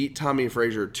Pace beat Tommy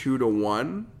Frazier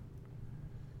 2-1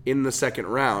 in the second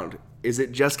round, is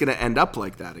it just going to end up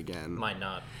like that again? Might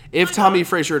not. If Tommy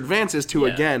Frazier advances to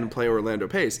again play Orlando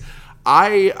Pace.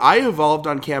 I evolved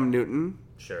on Cam Newton.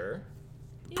 Sure.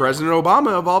 President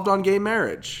Obama evolved on gay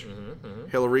marriage.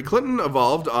 Hillary Clinton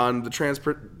evolved on the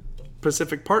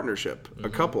Trans-Pacific Partnership a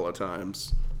couple of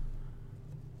times.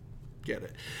 Get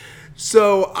it?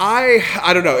 So I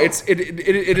don't know.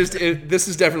 This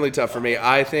is definitely tough for me.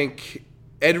 I think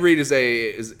Ed Reed is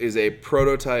a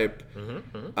prototype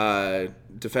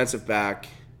defensive back.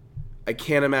 I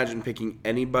can't imagine picking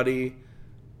anybody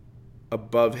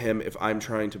above him if I'm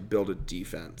trying to build a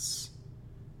defense.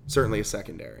 Certainly a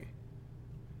secondary.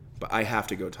 But I have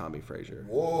to go Tommy Frazier.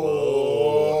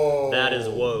 Whoa. That is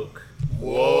woke.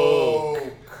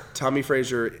 Whoa. Tommy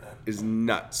Frazier is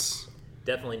nuts.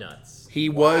 Definitely nuts. He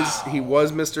was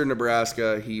Mr.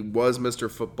 Nebraska. He was Mr.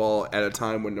 Football at a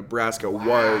time when Nebraska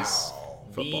was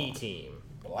football. The team.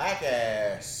 Black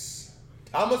ass.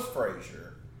 Thomas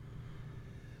Frazier.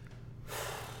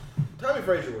 Tommy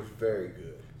Frazier was very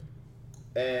good.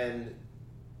 And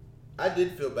I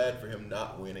did feel bad for him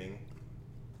not winning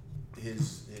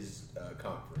his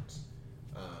conference.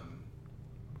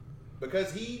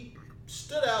 Because he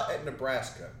stood out at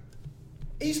Nebraska.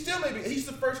 He's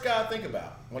the first guy I think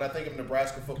about when I think of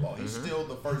Nebraska football. He's still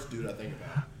the first dude I think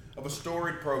about of a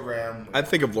storied program. I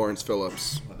think of Lawrence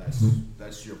Phillips. Well,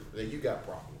 that's you got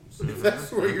problems. if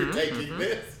that's where you're taking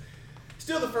this.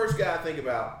 Still the first guy I think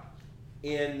about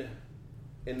in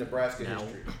Nebraska Now,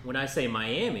 history. when I say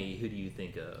Miami, who do you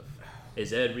think of?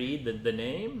 Is Ed Reed the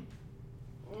name?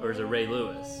 Or is it Ray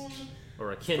Lewis?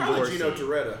 Or a Ken Probably Dorsey? Gino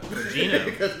Toretta. Gino.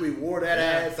 Because we wore that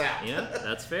ass out. Yeah,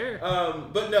 that's fair.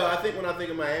 But no, I think when I think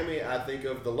of Miami, I think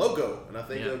of the logo, and I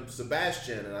think Yeah. of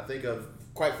Sebastian, and I think of,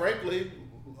 quite frankly,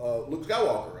 Luke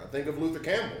Skywalker. I think of Luther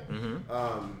Campbell.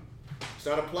 Mm-hmm. It's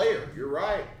not a player. You're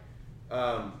right.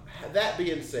 That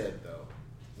being said, though,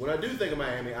 when I do think of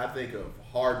Miami, I think of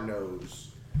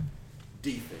hard-nosed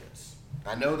defense.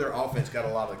 I know their offense got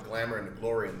a lot of glamour and the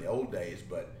glory in the old days,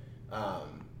 but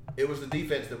it was the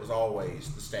defense that was always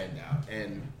the standout.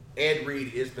 And Ed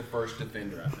Reed is the first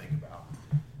defender I think about.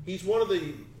 He's one of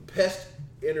the best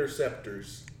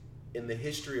interceptors in the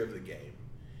history of the game.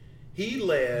 He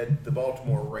led the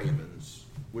Baltimore Ravens,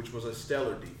 which was a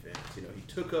stellar defense. You know, he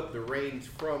took up the reins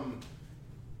from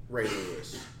Ray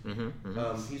Lewis.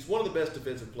 He's one of the best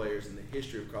defensive players in the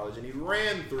history of college, and he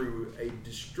ran through a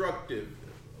destructive,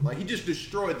 he just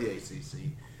destroyed the ACC.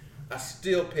 I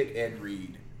still pick Ed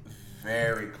Reed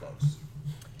very close.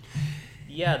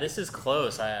 Yeah, this is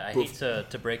close. I hate to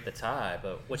break the tie,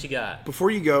 but what you got?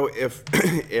 Before you go,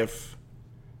 if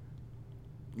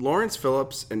Lawrence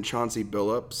Phillips and Chauncey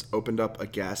Billups opened up a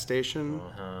gas station,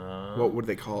 what would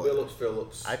they call it?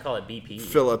 Phillips. I call it BP.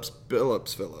 Phillips.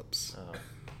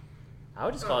 I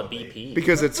would just call it BP.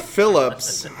 Because it's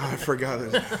Phillips. I forgot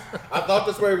it. I thought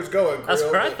that's where he was going. That's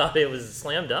Krill, where I but thought it was a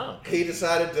slam dunk. He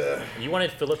decided to. You wanted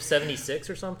Phillips 76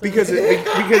 or something? Because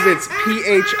it's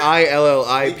PHILLIPS,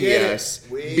 BILLUPS,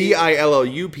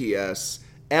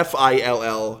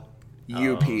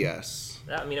 FILLUPS.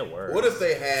 I mean, it works. What if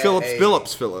they had Phillips.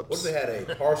 What if they had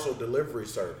a parcel delivery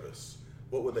service?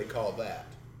 What would they call that?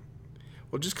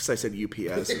 Well, just because I said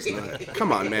UPS is not.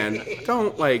 Come on, man.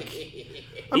 Don't I'm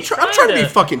He's trying to be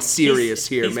fucking serious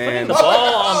here, he's man. putting the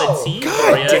ball on the tee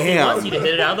God for you. He damn. wants you to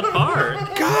hit it out of the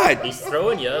park. God. He's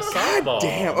throwing you a softball.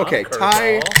 Damn. not a Okay,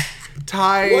 curveball.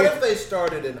 tie. What if they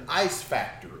started an ice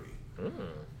factory?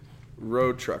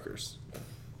 Road truckers.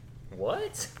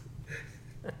 What?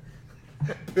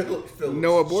 Phillips,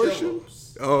 No abortion?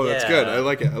 Phillips. Oh, that's Yeah. good. I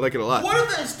like it. I like it a lot. What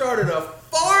if they started a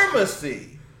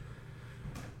pharmacy?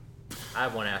 I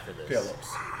have one after this. Phillips.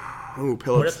 Ooh, What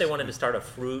Phillips. if they wanted to start a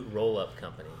fruit roll-up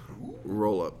company?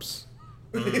 Roll-ups.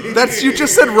 You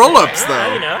just said roll-ups, You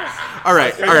though. know? All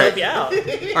right. Help you out.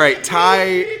 All right.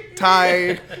 Tie.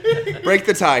 Break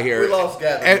the tie We here. lost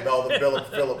Gavin Ed- with all the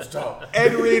Phillips talk.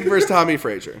 Ed Reed versus Tommy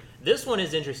Frazier. This one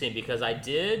is interesting because I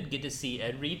did get to see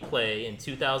Ed Reed play in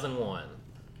 2001.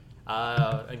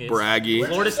 Against Braggy.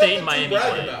 Florida Which is State and something to Miami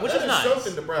brag play, about. which That is is nice.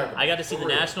 something to brag about, I got to see for the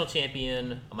real. national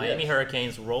champion Miami Yes.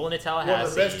 Hurricanes roll into Tallahassee. One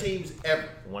of the best teams ever.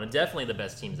 One of definitely the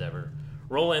best teams ever.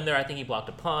 Roll in there. I think he blocked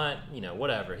a punt.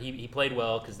 Whatever. He played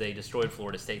well because they destroyed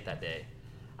Florida State that day.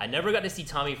 I never got to see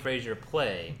Tommy Frazier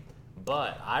play,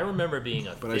 but I remember being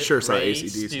a I fifth sure saw grade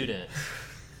AC/DC. student.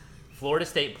 Florida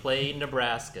State played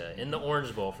Nebraska in the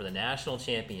Orange Bowl for the national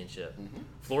championship.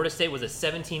 Florida State was a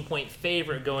 17-point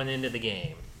favorite going into the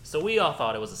game. So we all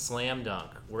thought it was a slam dunk.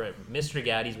 We're at Mr.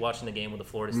 Gaddy's watching the game with the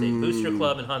Florida State Booster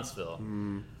Club in Huntsville.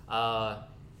 And all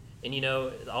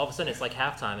of a sudden it's like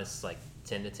halftime. It's like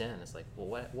 10-10. It's like,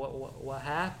 well, what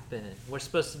happened? We're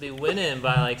supposed to be winning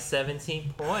by like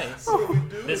 17 points.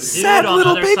 This dude Sad on the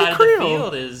little other baby side Creole. of the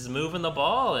field is moving the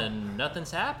ball and nothing's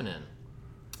happening.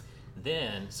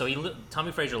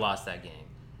 Tommy Frazier lost that game.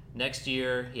 Next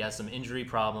year, he has some injury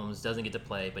problems, doesn't get to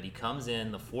play, but he comes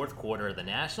in the fourth quarter of the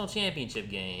national championship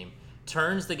game,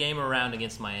 turns the game around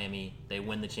against Miami. They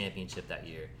win the championship that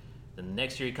year. The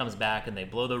next year he comes back and they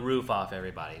blow the roof off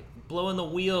everybody, blowing the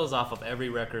wheels off of every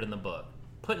record in the book,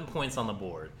 putting points on the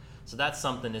board. So that's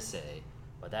something to say.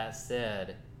 But that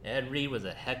said, Ed Reed was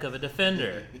a heck of a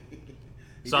defender.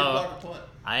 So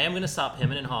I am going to stop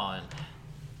hemming and hawing.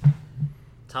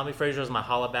 Tommy Frazier is my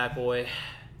holla back boy.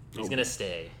 He's going to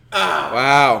stay.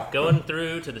 Wow. Going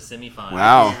through to the semifinals.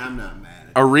 Wow. I'm not mad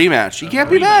A rematch. You can't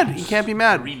be mad. You can't be A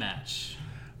mad. rematch.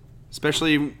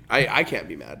 Especially, I can't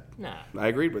be mad. Nah, I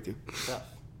agreed with you. tough.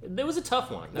 It was a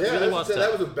tough one. That Yeah, really was tough.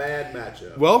 that was a bad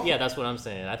matchup. Well, Yeah, that's what I'm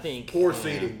saying. I think Poor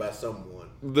seeding by someone.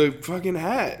 the fucking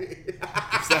hat.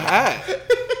 It's the hat.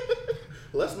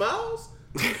 Les Miles?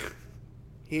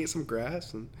 He ate some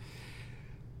grass, and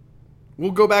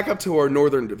we'll go back up to our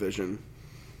northern division.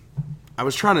 I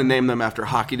was trying to name them after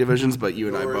hockey divisions, but you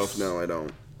and I Norris. both know I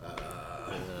don't.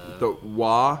 The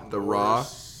Raw,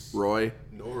 Roy,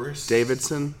 Norris?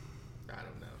 Davidson,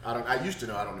 I don't know. I used to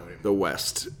know. I don't know him. the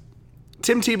West.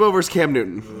 Tim Tebow versus Cam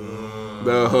Newton.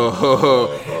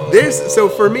 So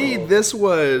for me, this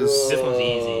was this one's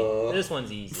easy. this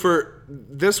one's easy.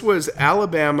 This was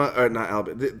Alabama, not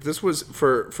Alabama. This was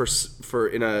for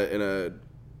in a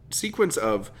sequence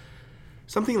of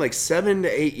something like 7 to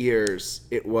 8 years.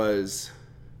 It was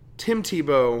Tim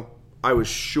Tebow. I was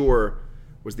sure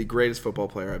was the greatest football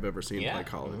player I've ever seen play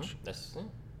college. Mm-hmm.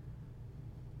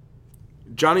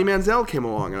 Johnny Manziel came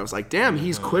along, and I was like, damn,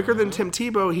 he's quicker than Tim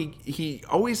Tebow. He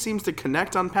always seems to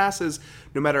connect on passes,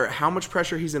 no matter how much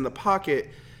pressure he's in the pocket.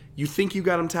 You think you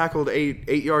got him tackled 8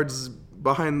 yards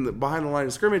behind the line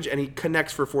of scrimmage, and he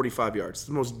connects for 45 yards. It's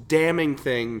the most damning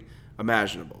thing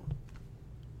imaginable.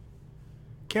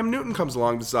 Cam Newton comes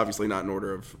along. This is obviously not in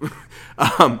order of...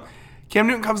 Cam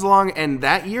Newton comes along, and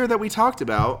that year that we talked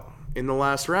about in the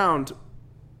last round,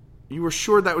 you were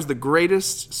sure that was the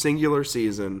greatest singular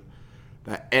season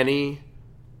that any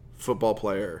football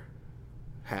player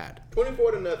had.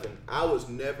 24-0. I was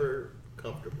never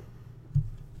comfortable.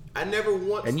 I never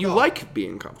once. And you like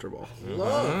being comfortable.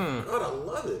 God, I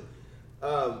love it.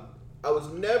 I was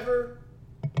never.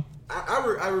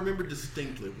 I remember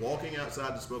distinctly walking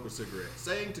outside to smoke a cigarette,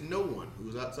 saying to no one who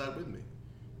was outside with me,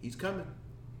 "He's coming.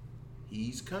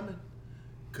 He's coming,"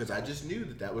 because I just knew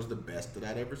that was the best that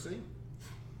I'd ever seen.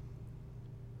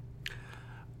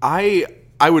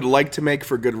 I would like to make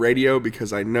for good radio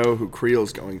because I know who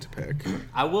Creel's going to pick.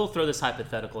 I will throw this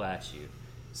hypothetical at you.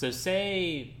 So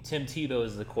say Tim Tebow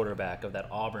is the quarterback of that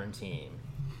Auburn team.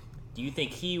 Do you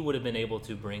think he would have been able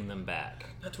to bring them back?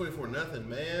 Not 24-0,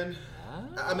 man.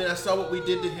 I mean, I saw what we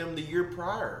did to him the year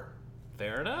prior.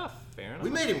 Fair enough. We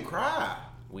made him cry.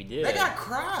 We did. That guy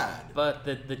cried. But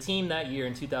the team that year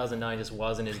in 2009 just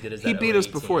wasn't as good as that. He beat us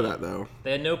 08 before team. that, though.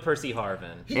 They had no Percy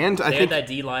Harvin. And they I had think that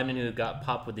D lineman who got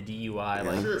popped with the DUI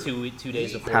like 2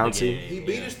 days before Pouncey. the game. He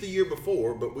beat us the year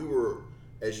before, but we were,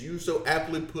 as you so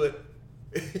aptly put,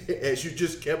 as you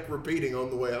just kept repeating on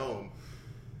the way home,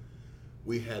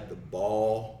 we had the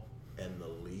ball and the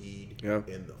lead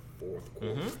in the fourth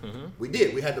quarter. We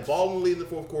did. We had the ball and the lead in the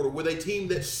fourth quarter with a team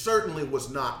that certainly was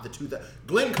not the 2000.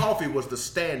 Glenn Coffey was the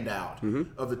standout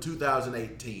of the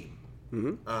 2008 team.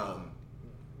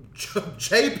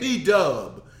 JP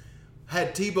Dub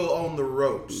had Tebow on the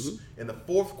ropes in the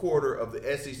fourth quarter of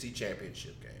the SEC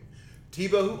championship game.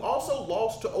 Tebow, who also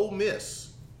lost to Ole Miss.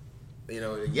 You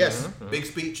know, yes, big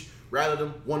speech, rallied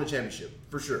them, won the championship,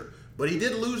 for sure. But he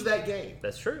did lose that game.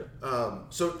 That's true.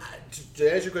 So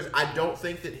to answer your question, I don't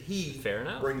think that he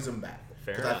brings them back.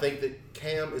 Because I think that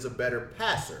Cam is a better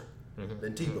passer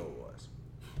than Tebow was.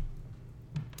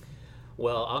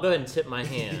 Well, I'll go ahead and tip my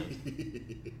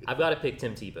hand. I've got to pick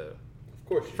Tim Tebow. Of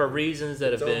course. For reasons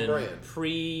that have been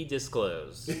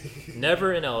pre-disclosed.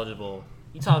 Never ineligible.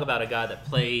 You talk about a guy that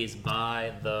plays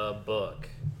by the book.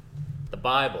 The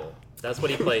Bible. That's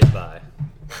what he plays by.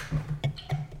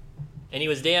 And he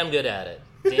was damn good at it.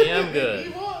 Damn good.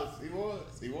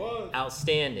 He was.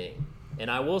 Outstanding.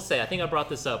 And I will say, I think I brought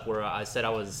this up where I said I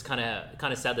was kind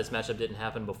of sad this matchup didn't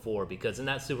happen before, because in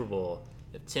that Super Bowl,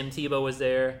 if Tim Tebow was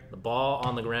there, the ball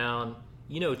on the ground,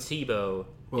 Tebow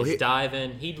is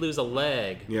diving, he'd lose a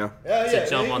leg to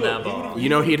jump on that ball.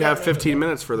 He'd have 15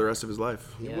 minutes for the rest of his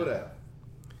life. He would have.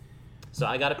 So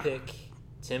I got to pick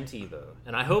Tim Tebow.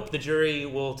 And I hope the jury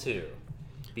will too,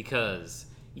 because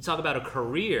you talk about a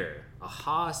career, a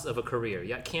HOSS of a career. You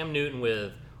got Cam Newton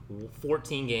with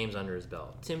 14 games under his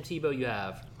belt. Tim Tebow, you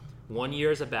have 1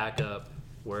 year as a backup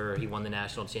where he won the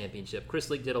national championship. Chris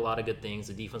Leak did a lot of good things.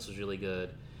 The defense was really good.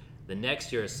 The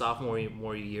next year, sophomore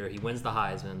year, he wins the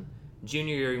Heisman.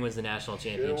 Junior year, he wins the national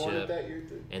championship.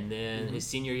 And then his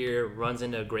senior year, runs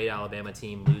into a great Alabama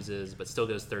team, loses, but still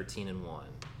goes 13-1.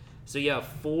 So you have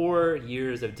 4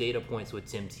 years of data points with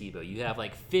Tim Tebow. You have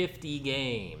like 50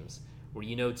 games where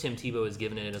Tim Tebow is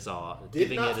giving it his all.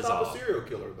 Did not stop a serial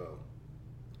killer, though.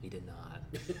 He did not.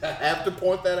 I have to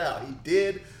point that out. He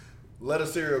did let a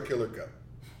serial killer go.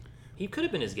 He could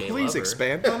have been his gay Please lover.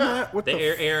 expand on that. What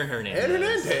Aaron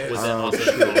Hernandez. Was also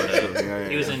Florida.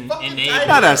 He was an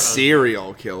not a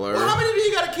serial killer. Well, how many do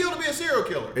you got to kill to be a serial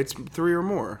killer? It's 3 or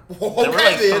more. There were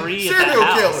like 3 serial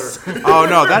at that killer. Oh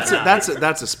no,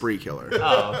 that's a spree killer.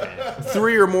 Oh, okay.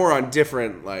 3 or more on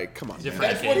different, come on.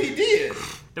 That's what he did.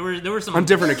 There were some on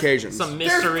different occasions. Some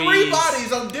mysteries. There's 3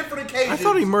 bodies on different occasions. I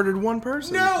thought he murdered 1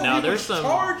 person. No, he there's was some.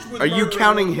 charged with Are you murdering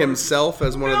counting 1 person. himself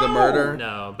as one of the murder?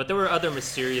 No, but there were other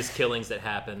mysterious killings that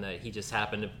happened that he just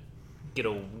happened to get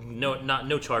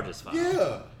no charges filed.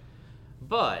 Yeah.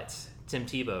 But Tim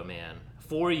Tebow, man,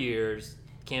 4 years.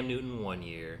 Cam Newton 1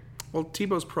 year. Well,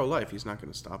 Tebow's pro-life. He's not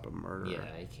going to stop a murderer.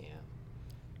 Yeah, he can.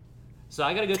 So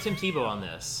I got to go Tim Tebow on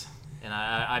this, and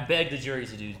I beg the jury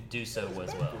to do so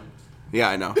as well. Yeah,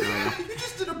 I know. You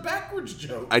just did a backwards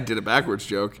joke. I did a backwards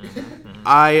joke.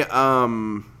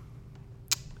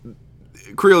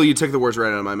 Creel, you took the words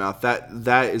right out of my mouth.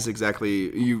 That is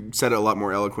exactly, you said it a lot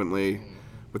more eloquently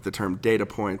with the term data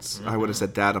points. I would have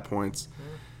said data points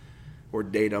or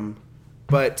datum.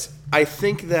 But I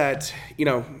think that,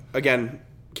 again,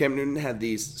 Cam Newton had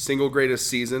the single greatest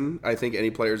season I think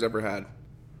any player's ever had.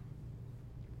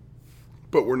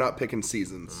 But we're not picking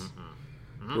seasons.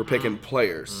 We're picking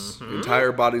players,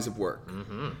 entire bodies of work.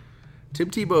 Tim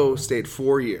Tebow stayed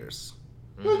 4 years.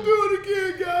 Let's do it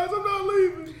again, guys. I'm not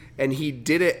leaving. And he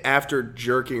did it after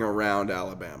jerking around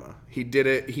Alabama. He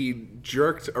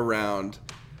jerked around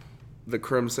the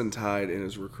Crimson Tide in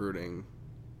his recruiting.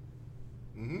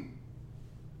 You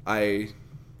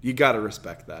got to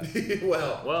respect that.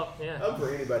 well, yeah. I'm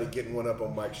for anybody getting one up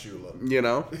on Mike Shula.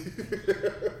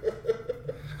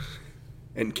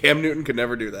 And Cam Newton could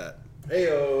never do that.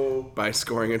 Heyo. By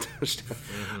scoring a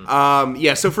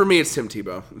touchdown. So for me, it's Tim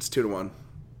Tebow. It's 2-1.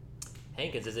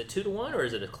 Hankins, is it 2-1 or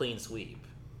is it a clean sweep?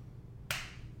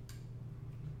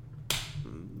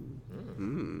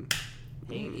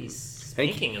 He's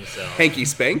spanking himself. Hanky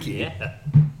Spanky. Yeah.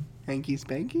 Hanky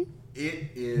Spanky?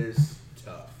 It is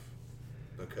tough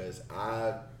because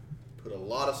I put a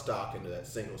lot of stock into that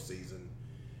single season.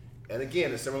 And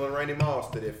again, it's similar to Randy Moss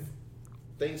that if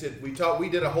things had, we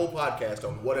did a whole podcast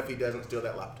on what if he doesn't steal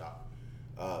that laptop.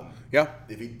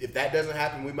 If that doesn't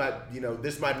happen, we might,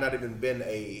 this might not even been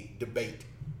a debate.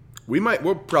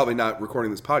 We're probably not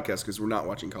recording this podcast because we're not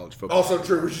watching college football. Also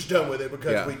true, we're just done with it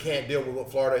because we can't deal with what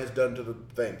Florida has done to the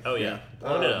thing. Oh, yeah.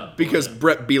 Blown it up. Because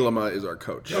Brett Bielema is our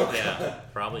coach. Yeah,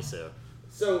 probably so.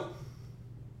 So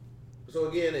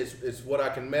again, it's what I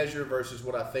can measure versus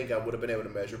what I think I would have been able to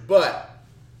measure. But,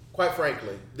 quite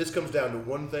frankly, this comes down to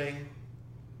one thing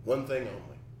only.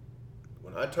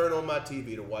 When I turn on my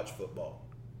TV to watch football,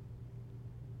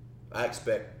 I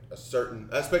expect to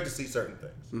see certain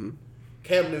things. Mm-hmm.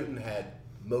 Cam Newton had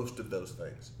most of those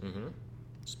things. Mm-hmm.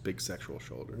 His big sexual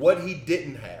shoulder. What he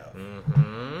didn't have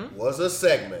was a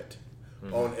segment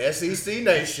on SEC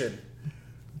Nation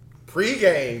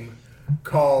pregame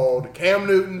called Cam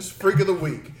Newton's Freak of the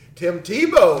Week. Tim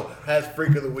Tebow has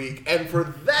Freak of the Week, and for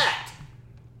that,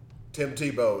 Tim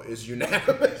Tebow is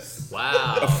unanimous.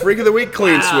 Wow. A Freak of the Week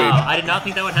clean sweep. I did not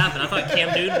think that would happen. I thought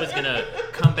Cam Newton was going to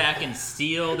come back and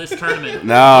steal this tournament.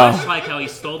 No. Much like how he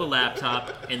stole the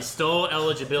laptop and stole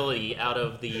eligibility out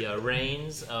of the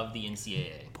reins of the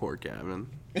NCAA. Poor Gavin.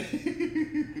 He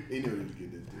knew what he was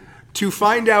getting into. To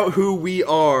find out who we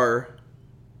are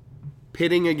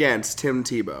pitting against Tim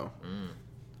Tebow.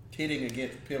 Pitting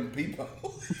against Tim Tebow.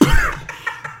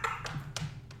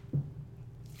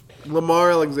 Lamar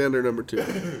Alexander, number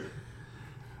 2.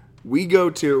 We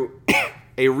go to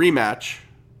a rematch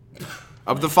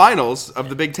of the finals of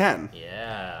the Big Ten.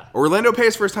 Yeah. Orlando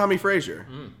Pace versus Tommy Frazier.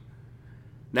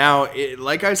 Now,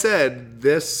 like I said,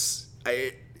 the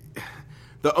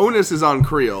onus is on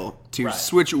Creel to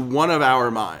switch one of our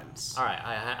minds. All right,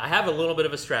 I have a little bit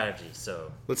of a strategy,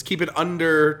 so Let's keep it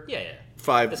under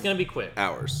 5 It's going to be quick.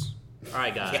 hours. All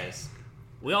right, guys.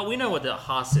 We know what the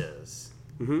HOSS is.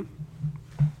 Mm-hmm.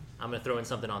 I'm going to throw in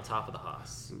something on top of the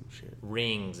HOSS. Shit.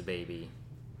 Rings, baby.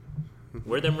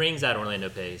 Where them rings at, Orlando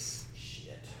Pace?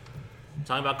 Shit. I'm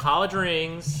talking about college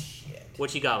rings. Shit.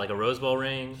 What you got, like a Rose Bowl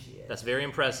ring? Shit. That's very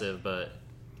impressive, but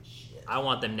Shit. I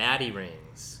want them natty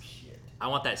rings. Shit. I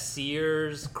want that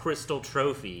Sears Crystal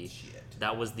Trophy. Shit.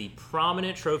 That was the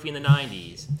prominent trophy in the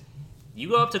 90s. You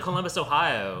go up to Columbus,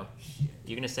 Ohio,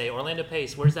 you're going to say, Orlando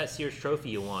Pace, where's that Sears Trophy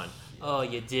you won? Oh,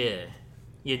 you did.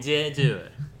 You did do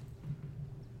it.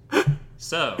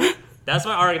 So, that's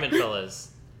my argument,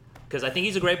 fellas. Because I think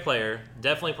he's a great player.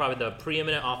 Definitely probably the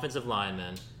preeminent offensive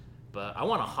lineman. But I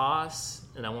want a HOSS,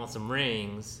 and I want some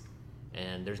rings.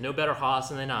 And there's no better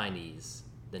HOSS in the 90s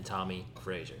than Tommy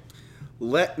Frazier.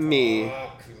 Let me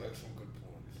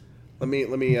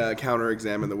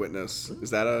counter-examine the witness.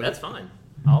 Is that That's fine.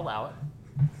 I'll allow it.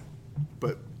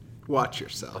 But watch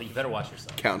yourself. Oh, you better watch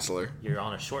yourself. Counselor. You're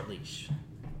on a short leash.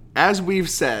 As we've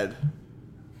said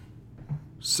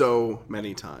so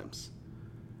many times,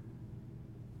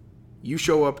 you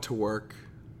show up to work,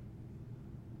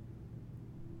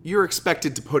 you're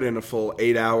expected to put in a full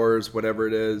 8 hours, whatever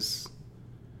it is.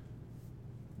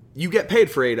 You get paid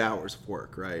for 8 hours of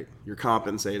work, right? You're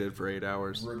compensated for 8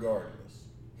 hours.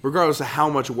 Regardless of how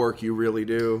much work you really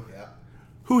do. Yeah.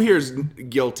 Who here is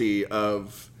guilty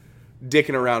of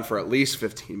dicking around for at least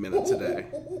 15 minutes a day?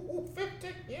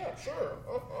 15? Yeah, sure.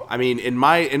 I mean, in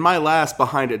my last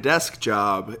behind a desk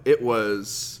job, it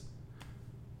was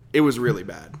really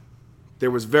bad.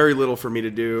 There was very little for me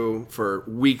to do for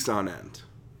weeks on end.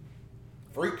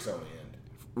 Freaks on the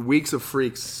end. Weeks of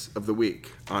freaks of the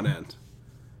week on end.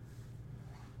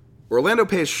 Orlando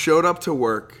Pace showed up to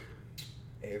work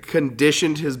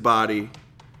conditioned his body,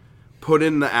 put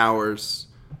in the hours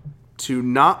to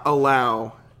not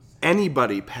allow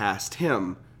anybody past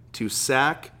him to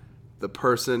sack the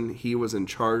person he was in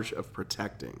charge of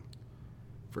protecting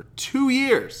for 2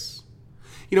 years.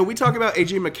 You know, we talk about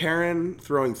A.J. McCarron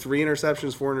throwing 3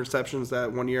 interceptions, 4 interceptions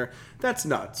that 1 year. That's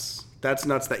nuts. That's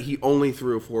nuts that he only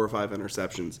threw 4 or 5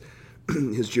 interceptions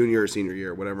his junior or senior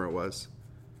year, whatever it was.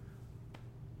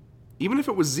 Even if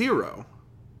it was 0,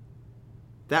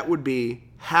 that would be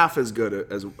half as good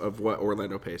as of what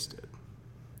Orlando Pace did.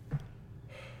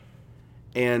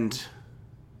 And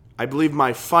I believe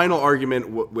my final argument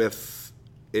with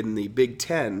in the Big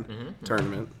Ten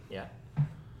tournament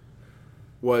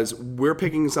was we're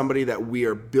picking somebody that we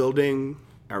are building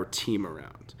our team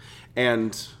around.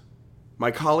 And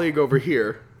my colleague over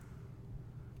here,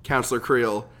 Counselor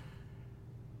Creel,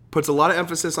 puts a lot of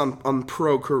emphasis on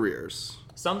pro careers.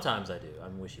 Sometimes I do.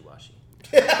 I'm wishy-washy.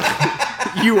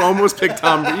 You almost picked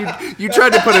Tom. You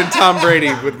tried to put in Tom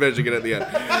Brady with Michigan at the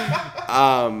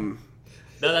end.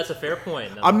 No, that's a fair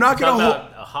point. I'm not going to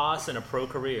about a Hoss and a pro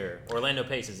career. Orlando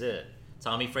Pace is it.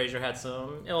 Tommy Frazier had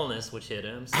some illness which hit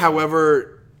him. So.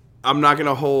 However, I'm not going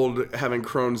to hold having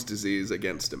Crohn's disease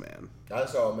against a man. I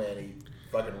saw a man eat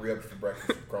fucking ribs for breakfast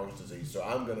with Crohn's disease, so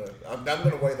I'm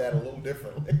gonna weigh that a little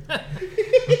differently.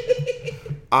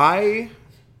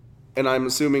 And I'm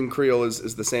assuming Creel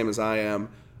is the same as I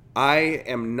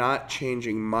am not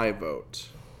changing my vote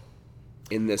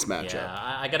in this matchup. Yeah,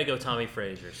 I got to go Tommy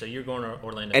Frazier. So you're going to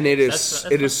Orlando. And That's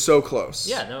it is so close.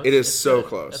 Yeah, no, it is so good.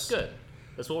 close. That's good.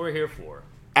 That's what we're here for.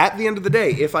 At the end of the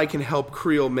day, if I can help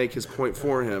Creel make his point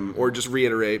for him, or just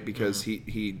reiterate because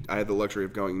I had the luxury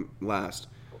of going last.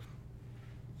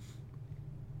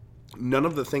 None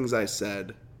of the things I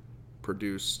said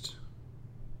produced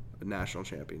a national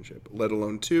championship, let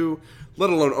alone 2, let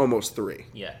alone almost 3.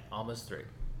 Yeah, almost 3.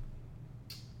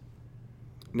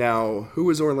 Now, who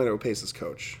is Orlando Pace's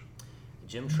coach?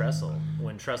 Jim Tressel,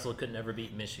 when Tressel could never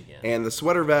beat Michigan. And the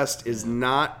sweater vest is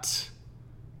not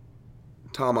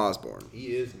Tom Osborne. He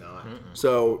is not.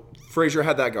 So Frazier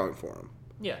had that going for him.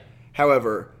 Yeah.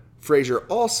 However, Frazier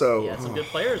also... He had some good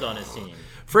players on his team.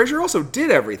 Frazier also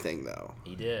did everything, though.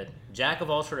 He did. Jack of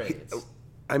all trades.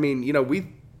 I mean, you know,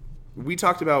 we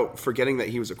talked about forgetting that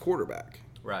he was a quarterback.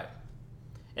 Right.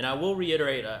 And I will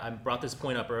reiterate, I brought this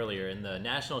point up earlier, in the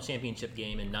national championship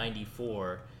game in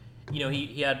 '94, you know, he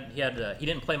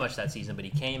didn't play much that season, but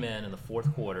he came in the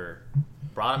fourth quarter,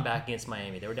 brought him back against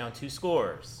Miami. They were down 2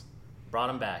 scores, brought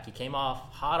him back. He came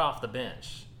hot off the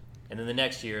bench. And then the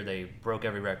next year, they broke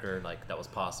every record like that was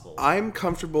possible. I'm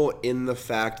comfortable in the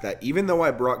fact that even though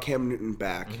I brought Cam Newton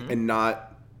back and not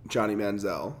Johnny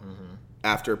Manziel,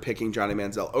 after picking Johnny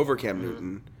Manziel over Cam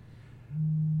Newton,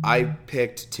 I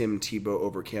picked Tim Tebow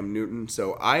over Cam Newton.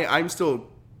 So I'm still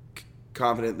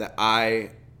confident that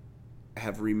I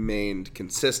have remained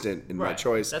consistent in my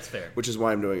choice. That's fair. Which is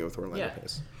why I'm doing it with Orlando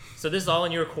Pace. So this is all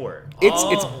in your court.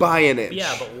 It's by an inch.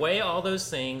 Yeah, but weigh all those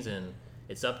things, and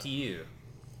it's up to you.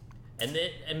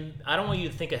 And I don't want you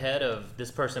to think ahead of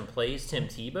this person plays Tim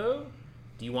Tebow.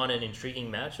 Do you want an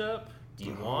intriguing matchup? Do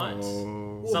you want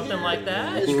something like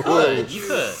that? You could. That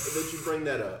you bring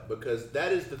that up, because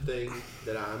that is the thing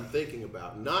that I'm thinking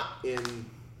about. Not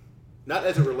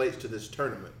as it relates to this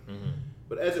tournament,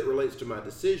 but as it relates to my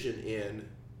decision in,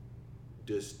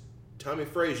 does Tommy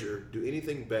Frazier do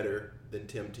anything better than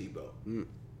Tim Tebow?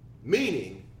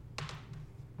 Meaning,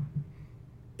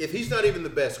 if he's not even the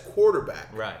best quarterback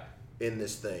in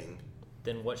this thing,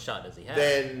 then what shot does he have?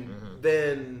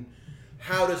 Then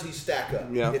how does he stack up?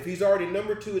 Yeah. If he's already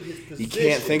number 2 at his position, You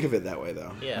can't think of it that way,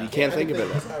 though. Yeah. You can't think of it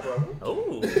that way.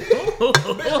 Oh.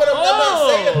 But I'm not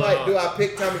saying, like, do I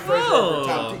pick Tommy Frazier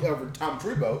over Tom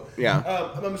Tebow? Yeah.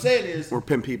 What I'm saying is, Or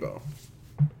Pim Tebow.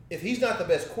 if he's not the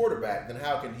best quarterback, then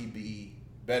how can he be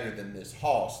better than this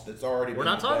Hoss that's already We're been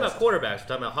not the talking best? about quarterbacks. We're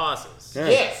talking about Hosses. Yeah.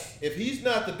 Yes. If he's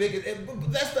not the biggest...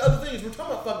 That's the other thing, is we're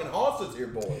talking about fucking Hosses here,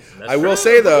 boys. That's I will true.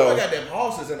 say, Oh, though... goddamn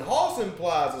Hosses. And Hoss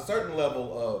implies a certain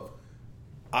level of...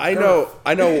 I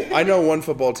know one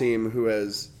football team who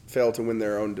has failed to win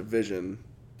their own division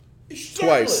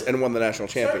twice and won the national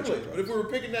championship. Certainly. But if we were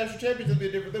picking national champions, it'd be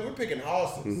a different thing. We're picking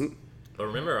Hosses. But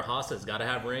remember, a Hoss has got to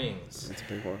have rings. That's a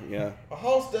big one, yeah. A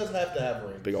Hoss does have to have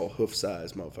rings. Big old hoof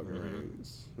size motherfucking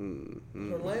rings.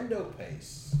 Orlando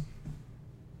Pace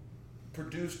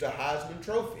produced a Heisman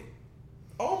Trophy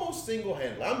almost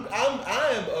single-handedly.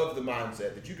 I am of the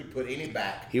mindset that you could put any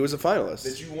back He was a finalist.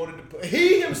 that you wanted to put.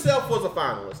 He himself was a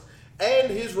finalist, and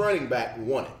his running back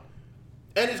won it.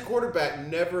 And his quarterback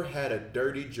never had a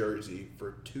dirty jersey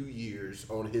for 2 years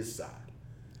on his side.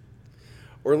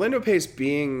 Orlando Pace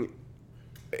being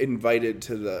invited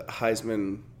to the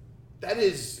Heisman That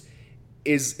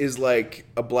is like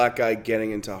a black guy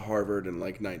getting into Harvard in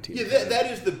like 19. Yeah,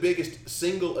 that is the biggest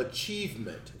single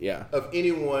achievement of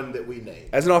anyone that we name.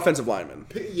 As an offensive lineman.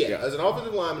 Yeah, as an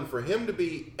offensive lineman, for him to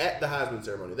be at the Heisman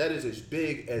ceremony, that is as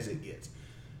big as it gets.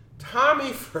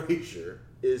 Tommy Frazier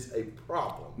is a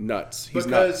problem. Nuts. He's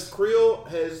because nuts. Creel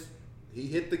he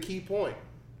hit the key point.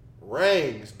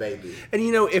 Rings, baby. And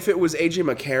if it was A.J.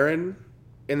 McCarron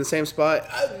in the same spot,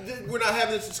 we're not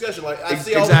having this discussion. Like I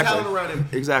see all the talent around him.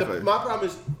 Exactly. My problem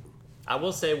is, I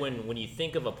will say when you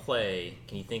think of a play,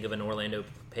 can you think of an Orlando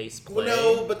Pace play?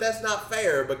 Well, no, but that's not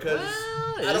fair because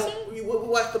we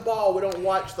watch the ball. We don't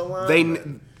watch the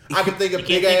line. I can think of you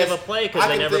can't think of a play because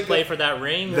they never play for that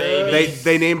ring, baby.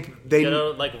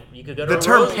 You could go to the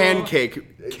term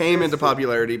pancake came into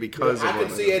popularity because I can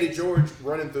see Eddie George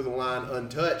running through the line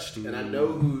untouched, and I know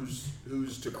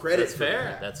who's to credit. That's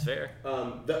fair. That's fair.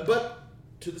 But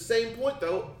to the same point,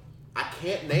 though, I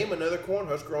can't name another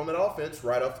Cornhusker on that offense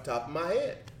right off the top of my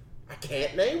head. I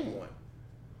can't name one.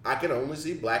 I can only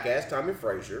see black-ass Tommy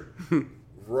Frazier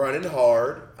running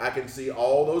hard. I can see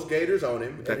all those Gators on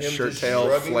him. That and him shirt just tail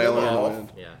shrugging flailing them in the off.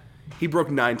 wind. Yeah. He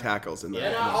broke 9 tackles in that.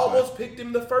 And I almost picked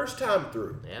him the first time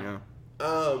through. Yeah.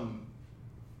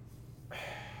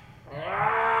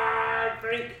 I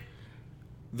think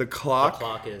the clock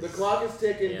is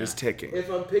ticking. Is ticking. If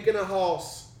I'm picking a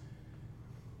hoss,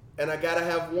 and I gotta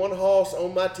have one hoss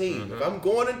on my team, if I'm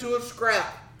going into a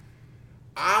scrap,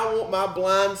 I want my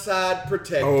blind side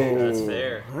protected. Oh, that's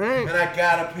fair. Right. And I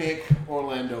gotta pick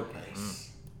Orlando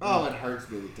Pace. Oh, it hurts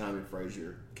me that Tommy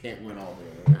Frazier can't win all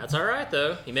the other. That's all right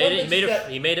though. He made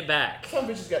it back. Some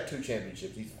bitch has got 2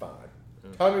 championships. He's fine.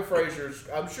 Tommy Frazier's.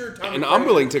 I'm sure. I'm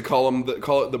willing to call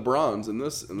it the bronze in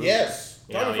this. Yes,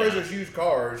 Tommy Frazier's used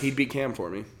cars. He'd beat Cam for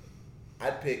me.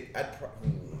 I'd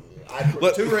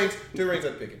put 2 rings. 2 rings.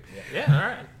 I'd pick him. Yeah, all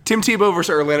right. Tim Tebow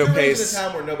versus Orlando 2 rings Pace at a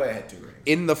time where nobody had 2 rings.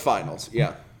 in the finals.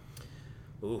 Yeah.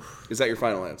 Oof. Is that your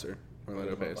final answer?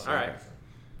 Orlando Pace. All right.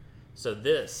 So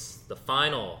the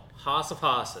final HOSS of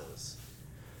HOSSES,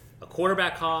 a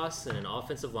quarterback HOSS and an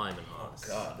offensive lineman HOSS.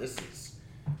 Oh God, this is.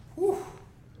 Whew.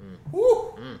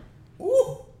 Whew.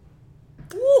 Whew.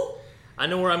 Whew. I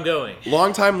know where I'm going.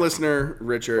 Longtime listener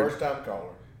Richard First time caller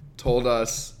told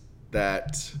us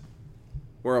that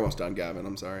we're almost done, Gavin.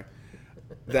 I'm sorry.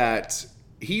 That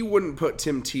he wouldn't put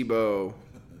Tim Tebow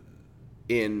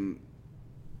in,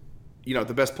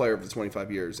 the best player of the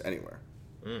 25 years anywhere.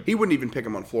 He wouldn't even pick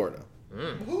him on Florida.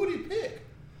 Who would he pick?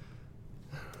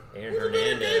 Aaron Who's a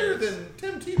better Hernandez. Gator than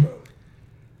Tim Tebow?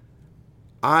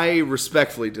 I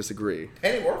respectfully disagree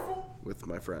Danny Werfel? with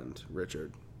my friend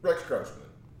Richard. Rex Grossman?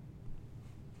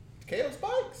 Caleb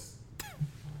Spikes?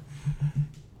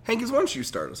 Hankins, why don't you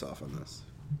start us off on this?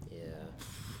 Yeah.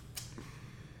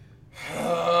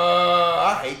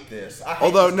 I hate this.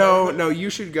 Although no, you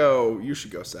should go. You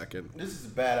should go second. This is a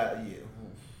bad idea.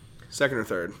 Second or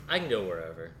third. I can go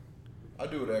wherever. I'll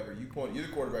do whatever. You're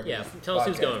the quarterback. Yeah, of this tell us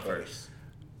who's podcast, going buddy. first.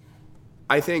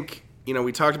 I think,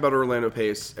 we talked about Orlando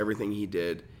Pace, everything he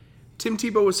did. Tim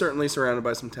Tebow was certainly surrounded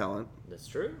by some talent. That's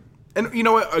true. And you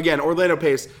know what? Again, Orlando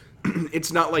Pace,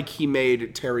 it's not like he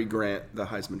made Terry Grant the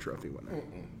Heisman Trophy winner.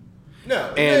 No,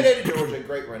 he made Eddie George a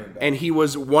great running back. And he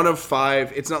was one of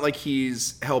 5. It's not like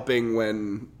he's helping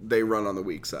when they run on the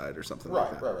weak side or something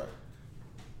like that. Right.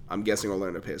 I'm guessing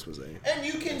Orlando Pace was And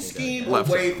you can scheme Left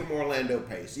away side. from Orlando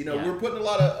Pace. Yeah. We're putting a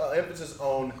lot of emphasis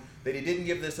on that he didn't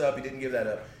give this up, he didn't give that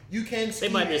up. You can scheme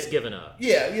They might have it. just given up.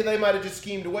 Yeah, they might have just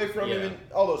schemed away from him, Yeah. and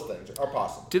all those things are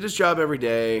possible. Did his job every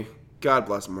day. God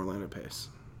bless him, Orlando Pace.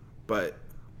 But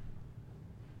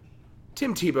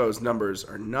Tim Tebow's numbers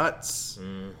are nuts.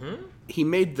 Mm-hmm. He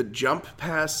made the jump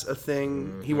pass a thing.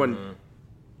 Mm-hmm. He won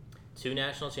 2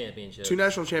 national championships. 2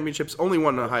 national championships, only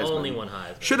one Heisman. Only one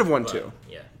Heisman. Should have won but, 2.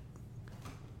 Yeah.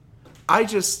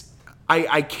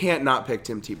 I can't not pick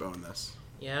Tim Tebow in this.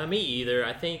 Yeah, me either.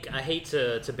 I hate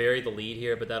to bury the lead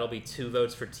here, but that'll be 2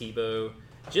 votes for Tebow,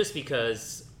 just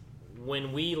because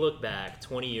when we look back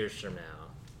 20 years from now,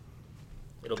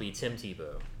 it'll be Tim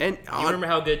Tebow. And You remember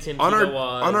how good Tim Tebow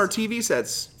was? on our TV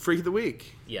sets, Freak of the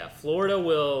Week. Yeah, Florida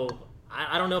will.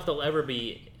 I don't know if they'll ever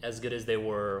be as good as they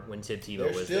were when Tim Tebow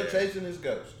They're was still there. chasing his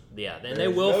ghost. Yeah, and There's they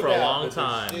will no for a doubt long that they're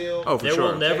time. still Oh, for There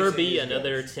sure. will never chasing be his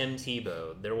another ghost. Tim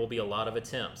Tebow. There will be a lot of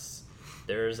attempts.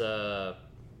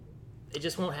 It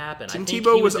just won't happen. Tim I think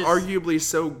Tebow he was just, arguably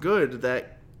so good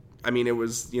that, it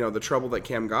was, the trouble that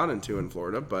Cam got into in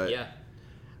Florida, but Yeah,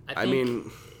 I mean,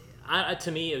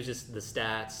 to me, it was just the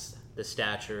stats, the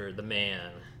stature, the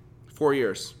man. 4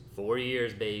 years. 4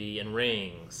 years, baby, and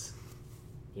rings.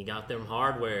 He got them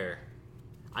hardware.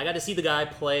 I got to see the guy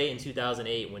play in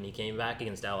 2008 when he came back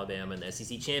against Alabama in the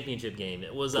SEC championship game.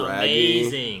 It was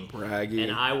amazing. Braggy.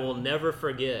 And I will never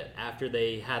forget, after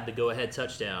they had the go-ahead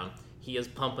touchdown, he is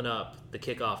pumping up the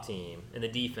kickoff team and the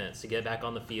defense to get back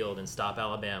on the field and stop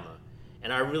Alabama.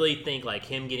 And I really think like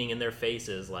him getting in their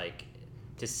faces, like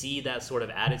to see that sort of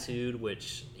attitude,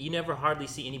 which you never hardly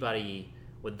see anybody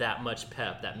with that much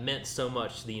pep, that meant so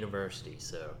much to the university.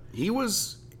 So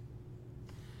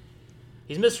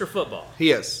He's Mr. Football.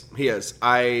 He is.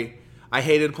 I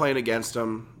hated playing against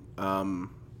him.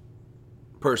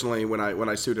 Personally, when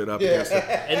I suited up against him.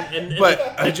 And But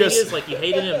the I thing just- is, like, you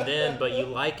hated him then, but you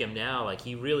like him now. Like,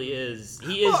 he really is.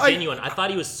 He is Well, genuine. I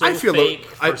thought he was so I feel fake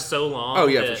I- for so long. Oh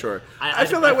yeah, that for sure. I I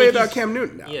feel that way think about he's- Cam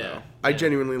Newton now. Yeah, though. I yeah.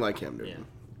 genuinely like Cam Newton. Yeah.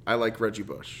 I like Reggie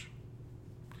Bush.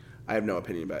 I have no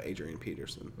opinion about Adrian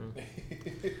Peterson.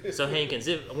 So, Hankins,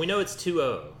 we know it's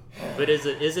 2-0, but is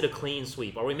it a clean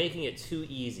sweep? Are we making it too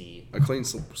easy? A clean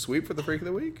sweep for the Freak of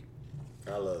the Week?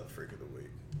 I love Freak of the Week.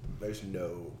 There's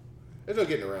no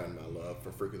getting around my love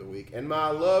for Freak of the Week and my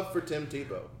love for Tim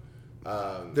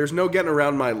Tebow. There's no getting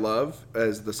around my love,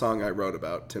 as the song I wrote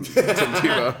about Tim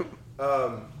Tebow.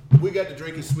 We got to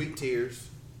drink his sweet tears,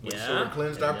 which Yeah, sort of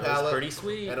cleansed our and it was palate, pretty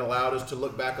sweet. and allowed us to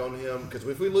look back on him. Because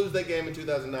if we lose that game in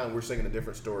 2009, we're singing a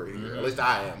different story here. At least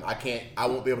I am. I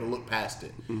won't be able to look past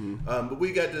it. But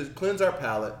we got to cleanse our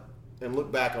palate and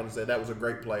look back on it and say that was a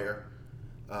great player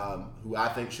who I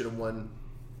think should have won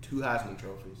 2 Heisman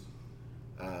trophies.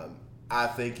 I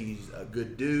think he's a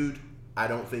good dude. I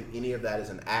don't think any of that is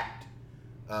an act.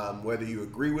 Whether you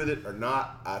agree with it or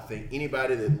not, I think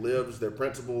anybody that lives their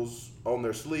principles on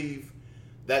their sleeve,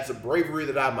 that's a bravery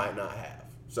that I might not have.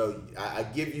 So I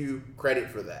give you credit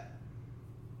for that.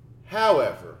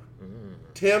 However,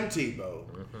 Tim Tebow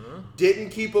didn't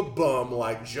keep a bum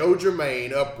like Joe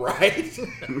Germain upright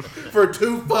for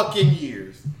 2 fucking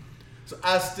years. So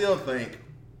I still think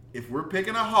if we're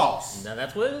picking a hoss, Now,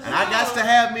 that's what it is. and I got to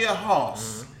have me a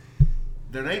hoss,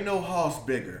 there ain't no hoss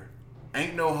bigger,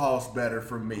 ain't no hoss better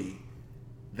for me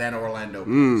than Orlando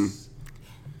Pace.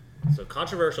 So,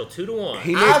 controversial,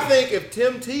 2-1. I think if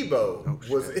Tim Tebow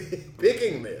was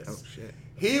picking this,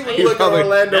 he would Hey, look at probably-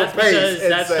 Orlando that's because Pace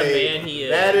and that's the say, man he is.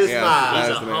 that is Yeah, He's my a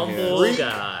that's the man he is. humble freak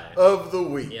guy. of the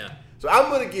week. Yeah. So I'm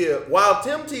going to give, while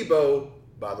Tim Tebow,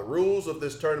 by the rules of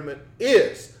this tournament,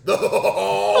 is the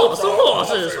HOSS of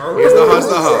HOSSES. Here's the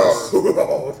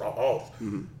host.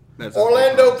 That's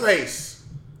Orlando Pace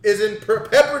is in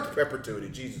perpetuity.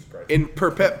 Jesus Christ. in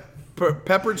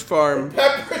Pepperidge Farm.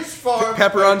 Pepperidge Farm.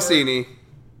 Pepperoncini.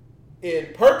 In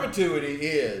perpetuity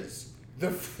is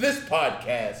this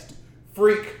podcast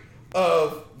freak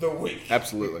of the week.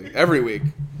 Absolutely. Every week.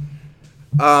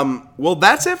 Well,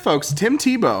 that's it, folks. Tim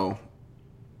Tebow.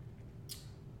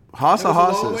 HOSS It of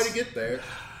was a long way to HOSSES. get there,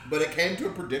 but it came to a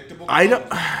predictable. I don't.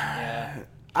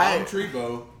 Tom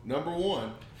Tebow, number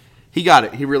 1. He got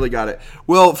it. He really got it.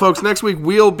 Well, folks, next week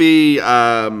we'll be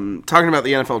talking about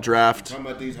the NFL draft. Talking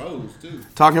about these hoes too.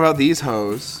 Talking about these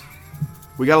hoes.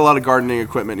 We got a lot of gardening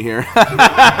equipment here. Go.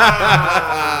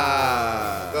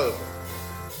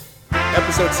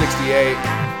 Episode 68.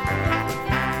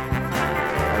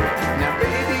 Now,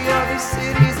 baby, all these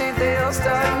cities, ain't they all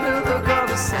starting to look all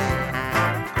the same?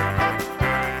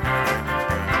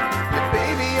 Now,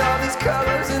 baby, all these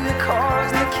colors in the car.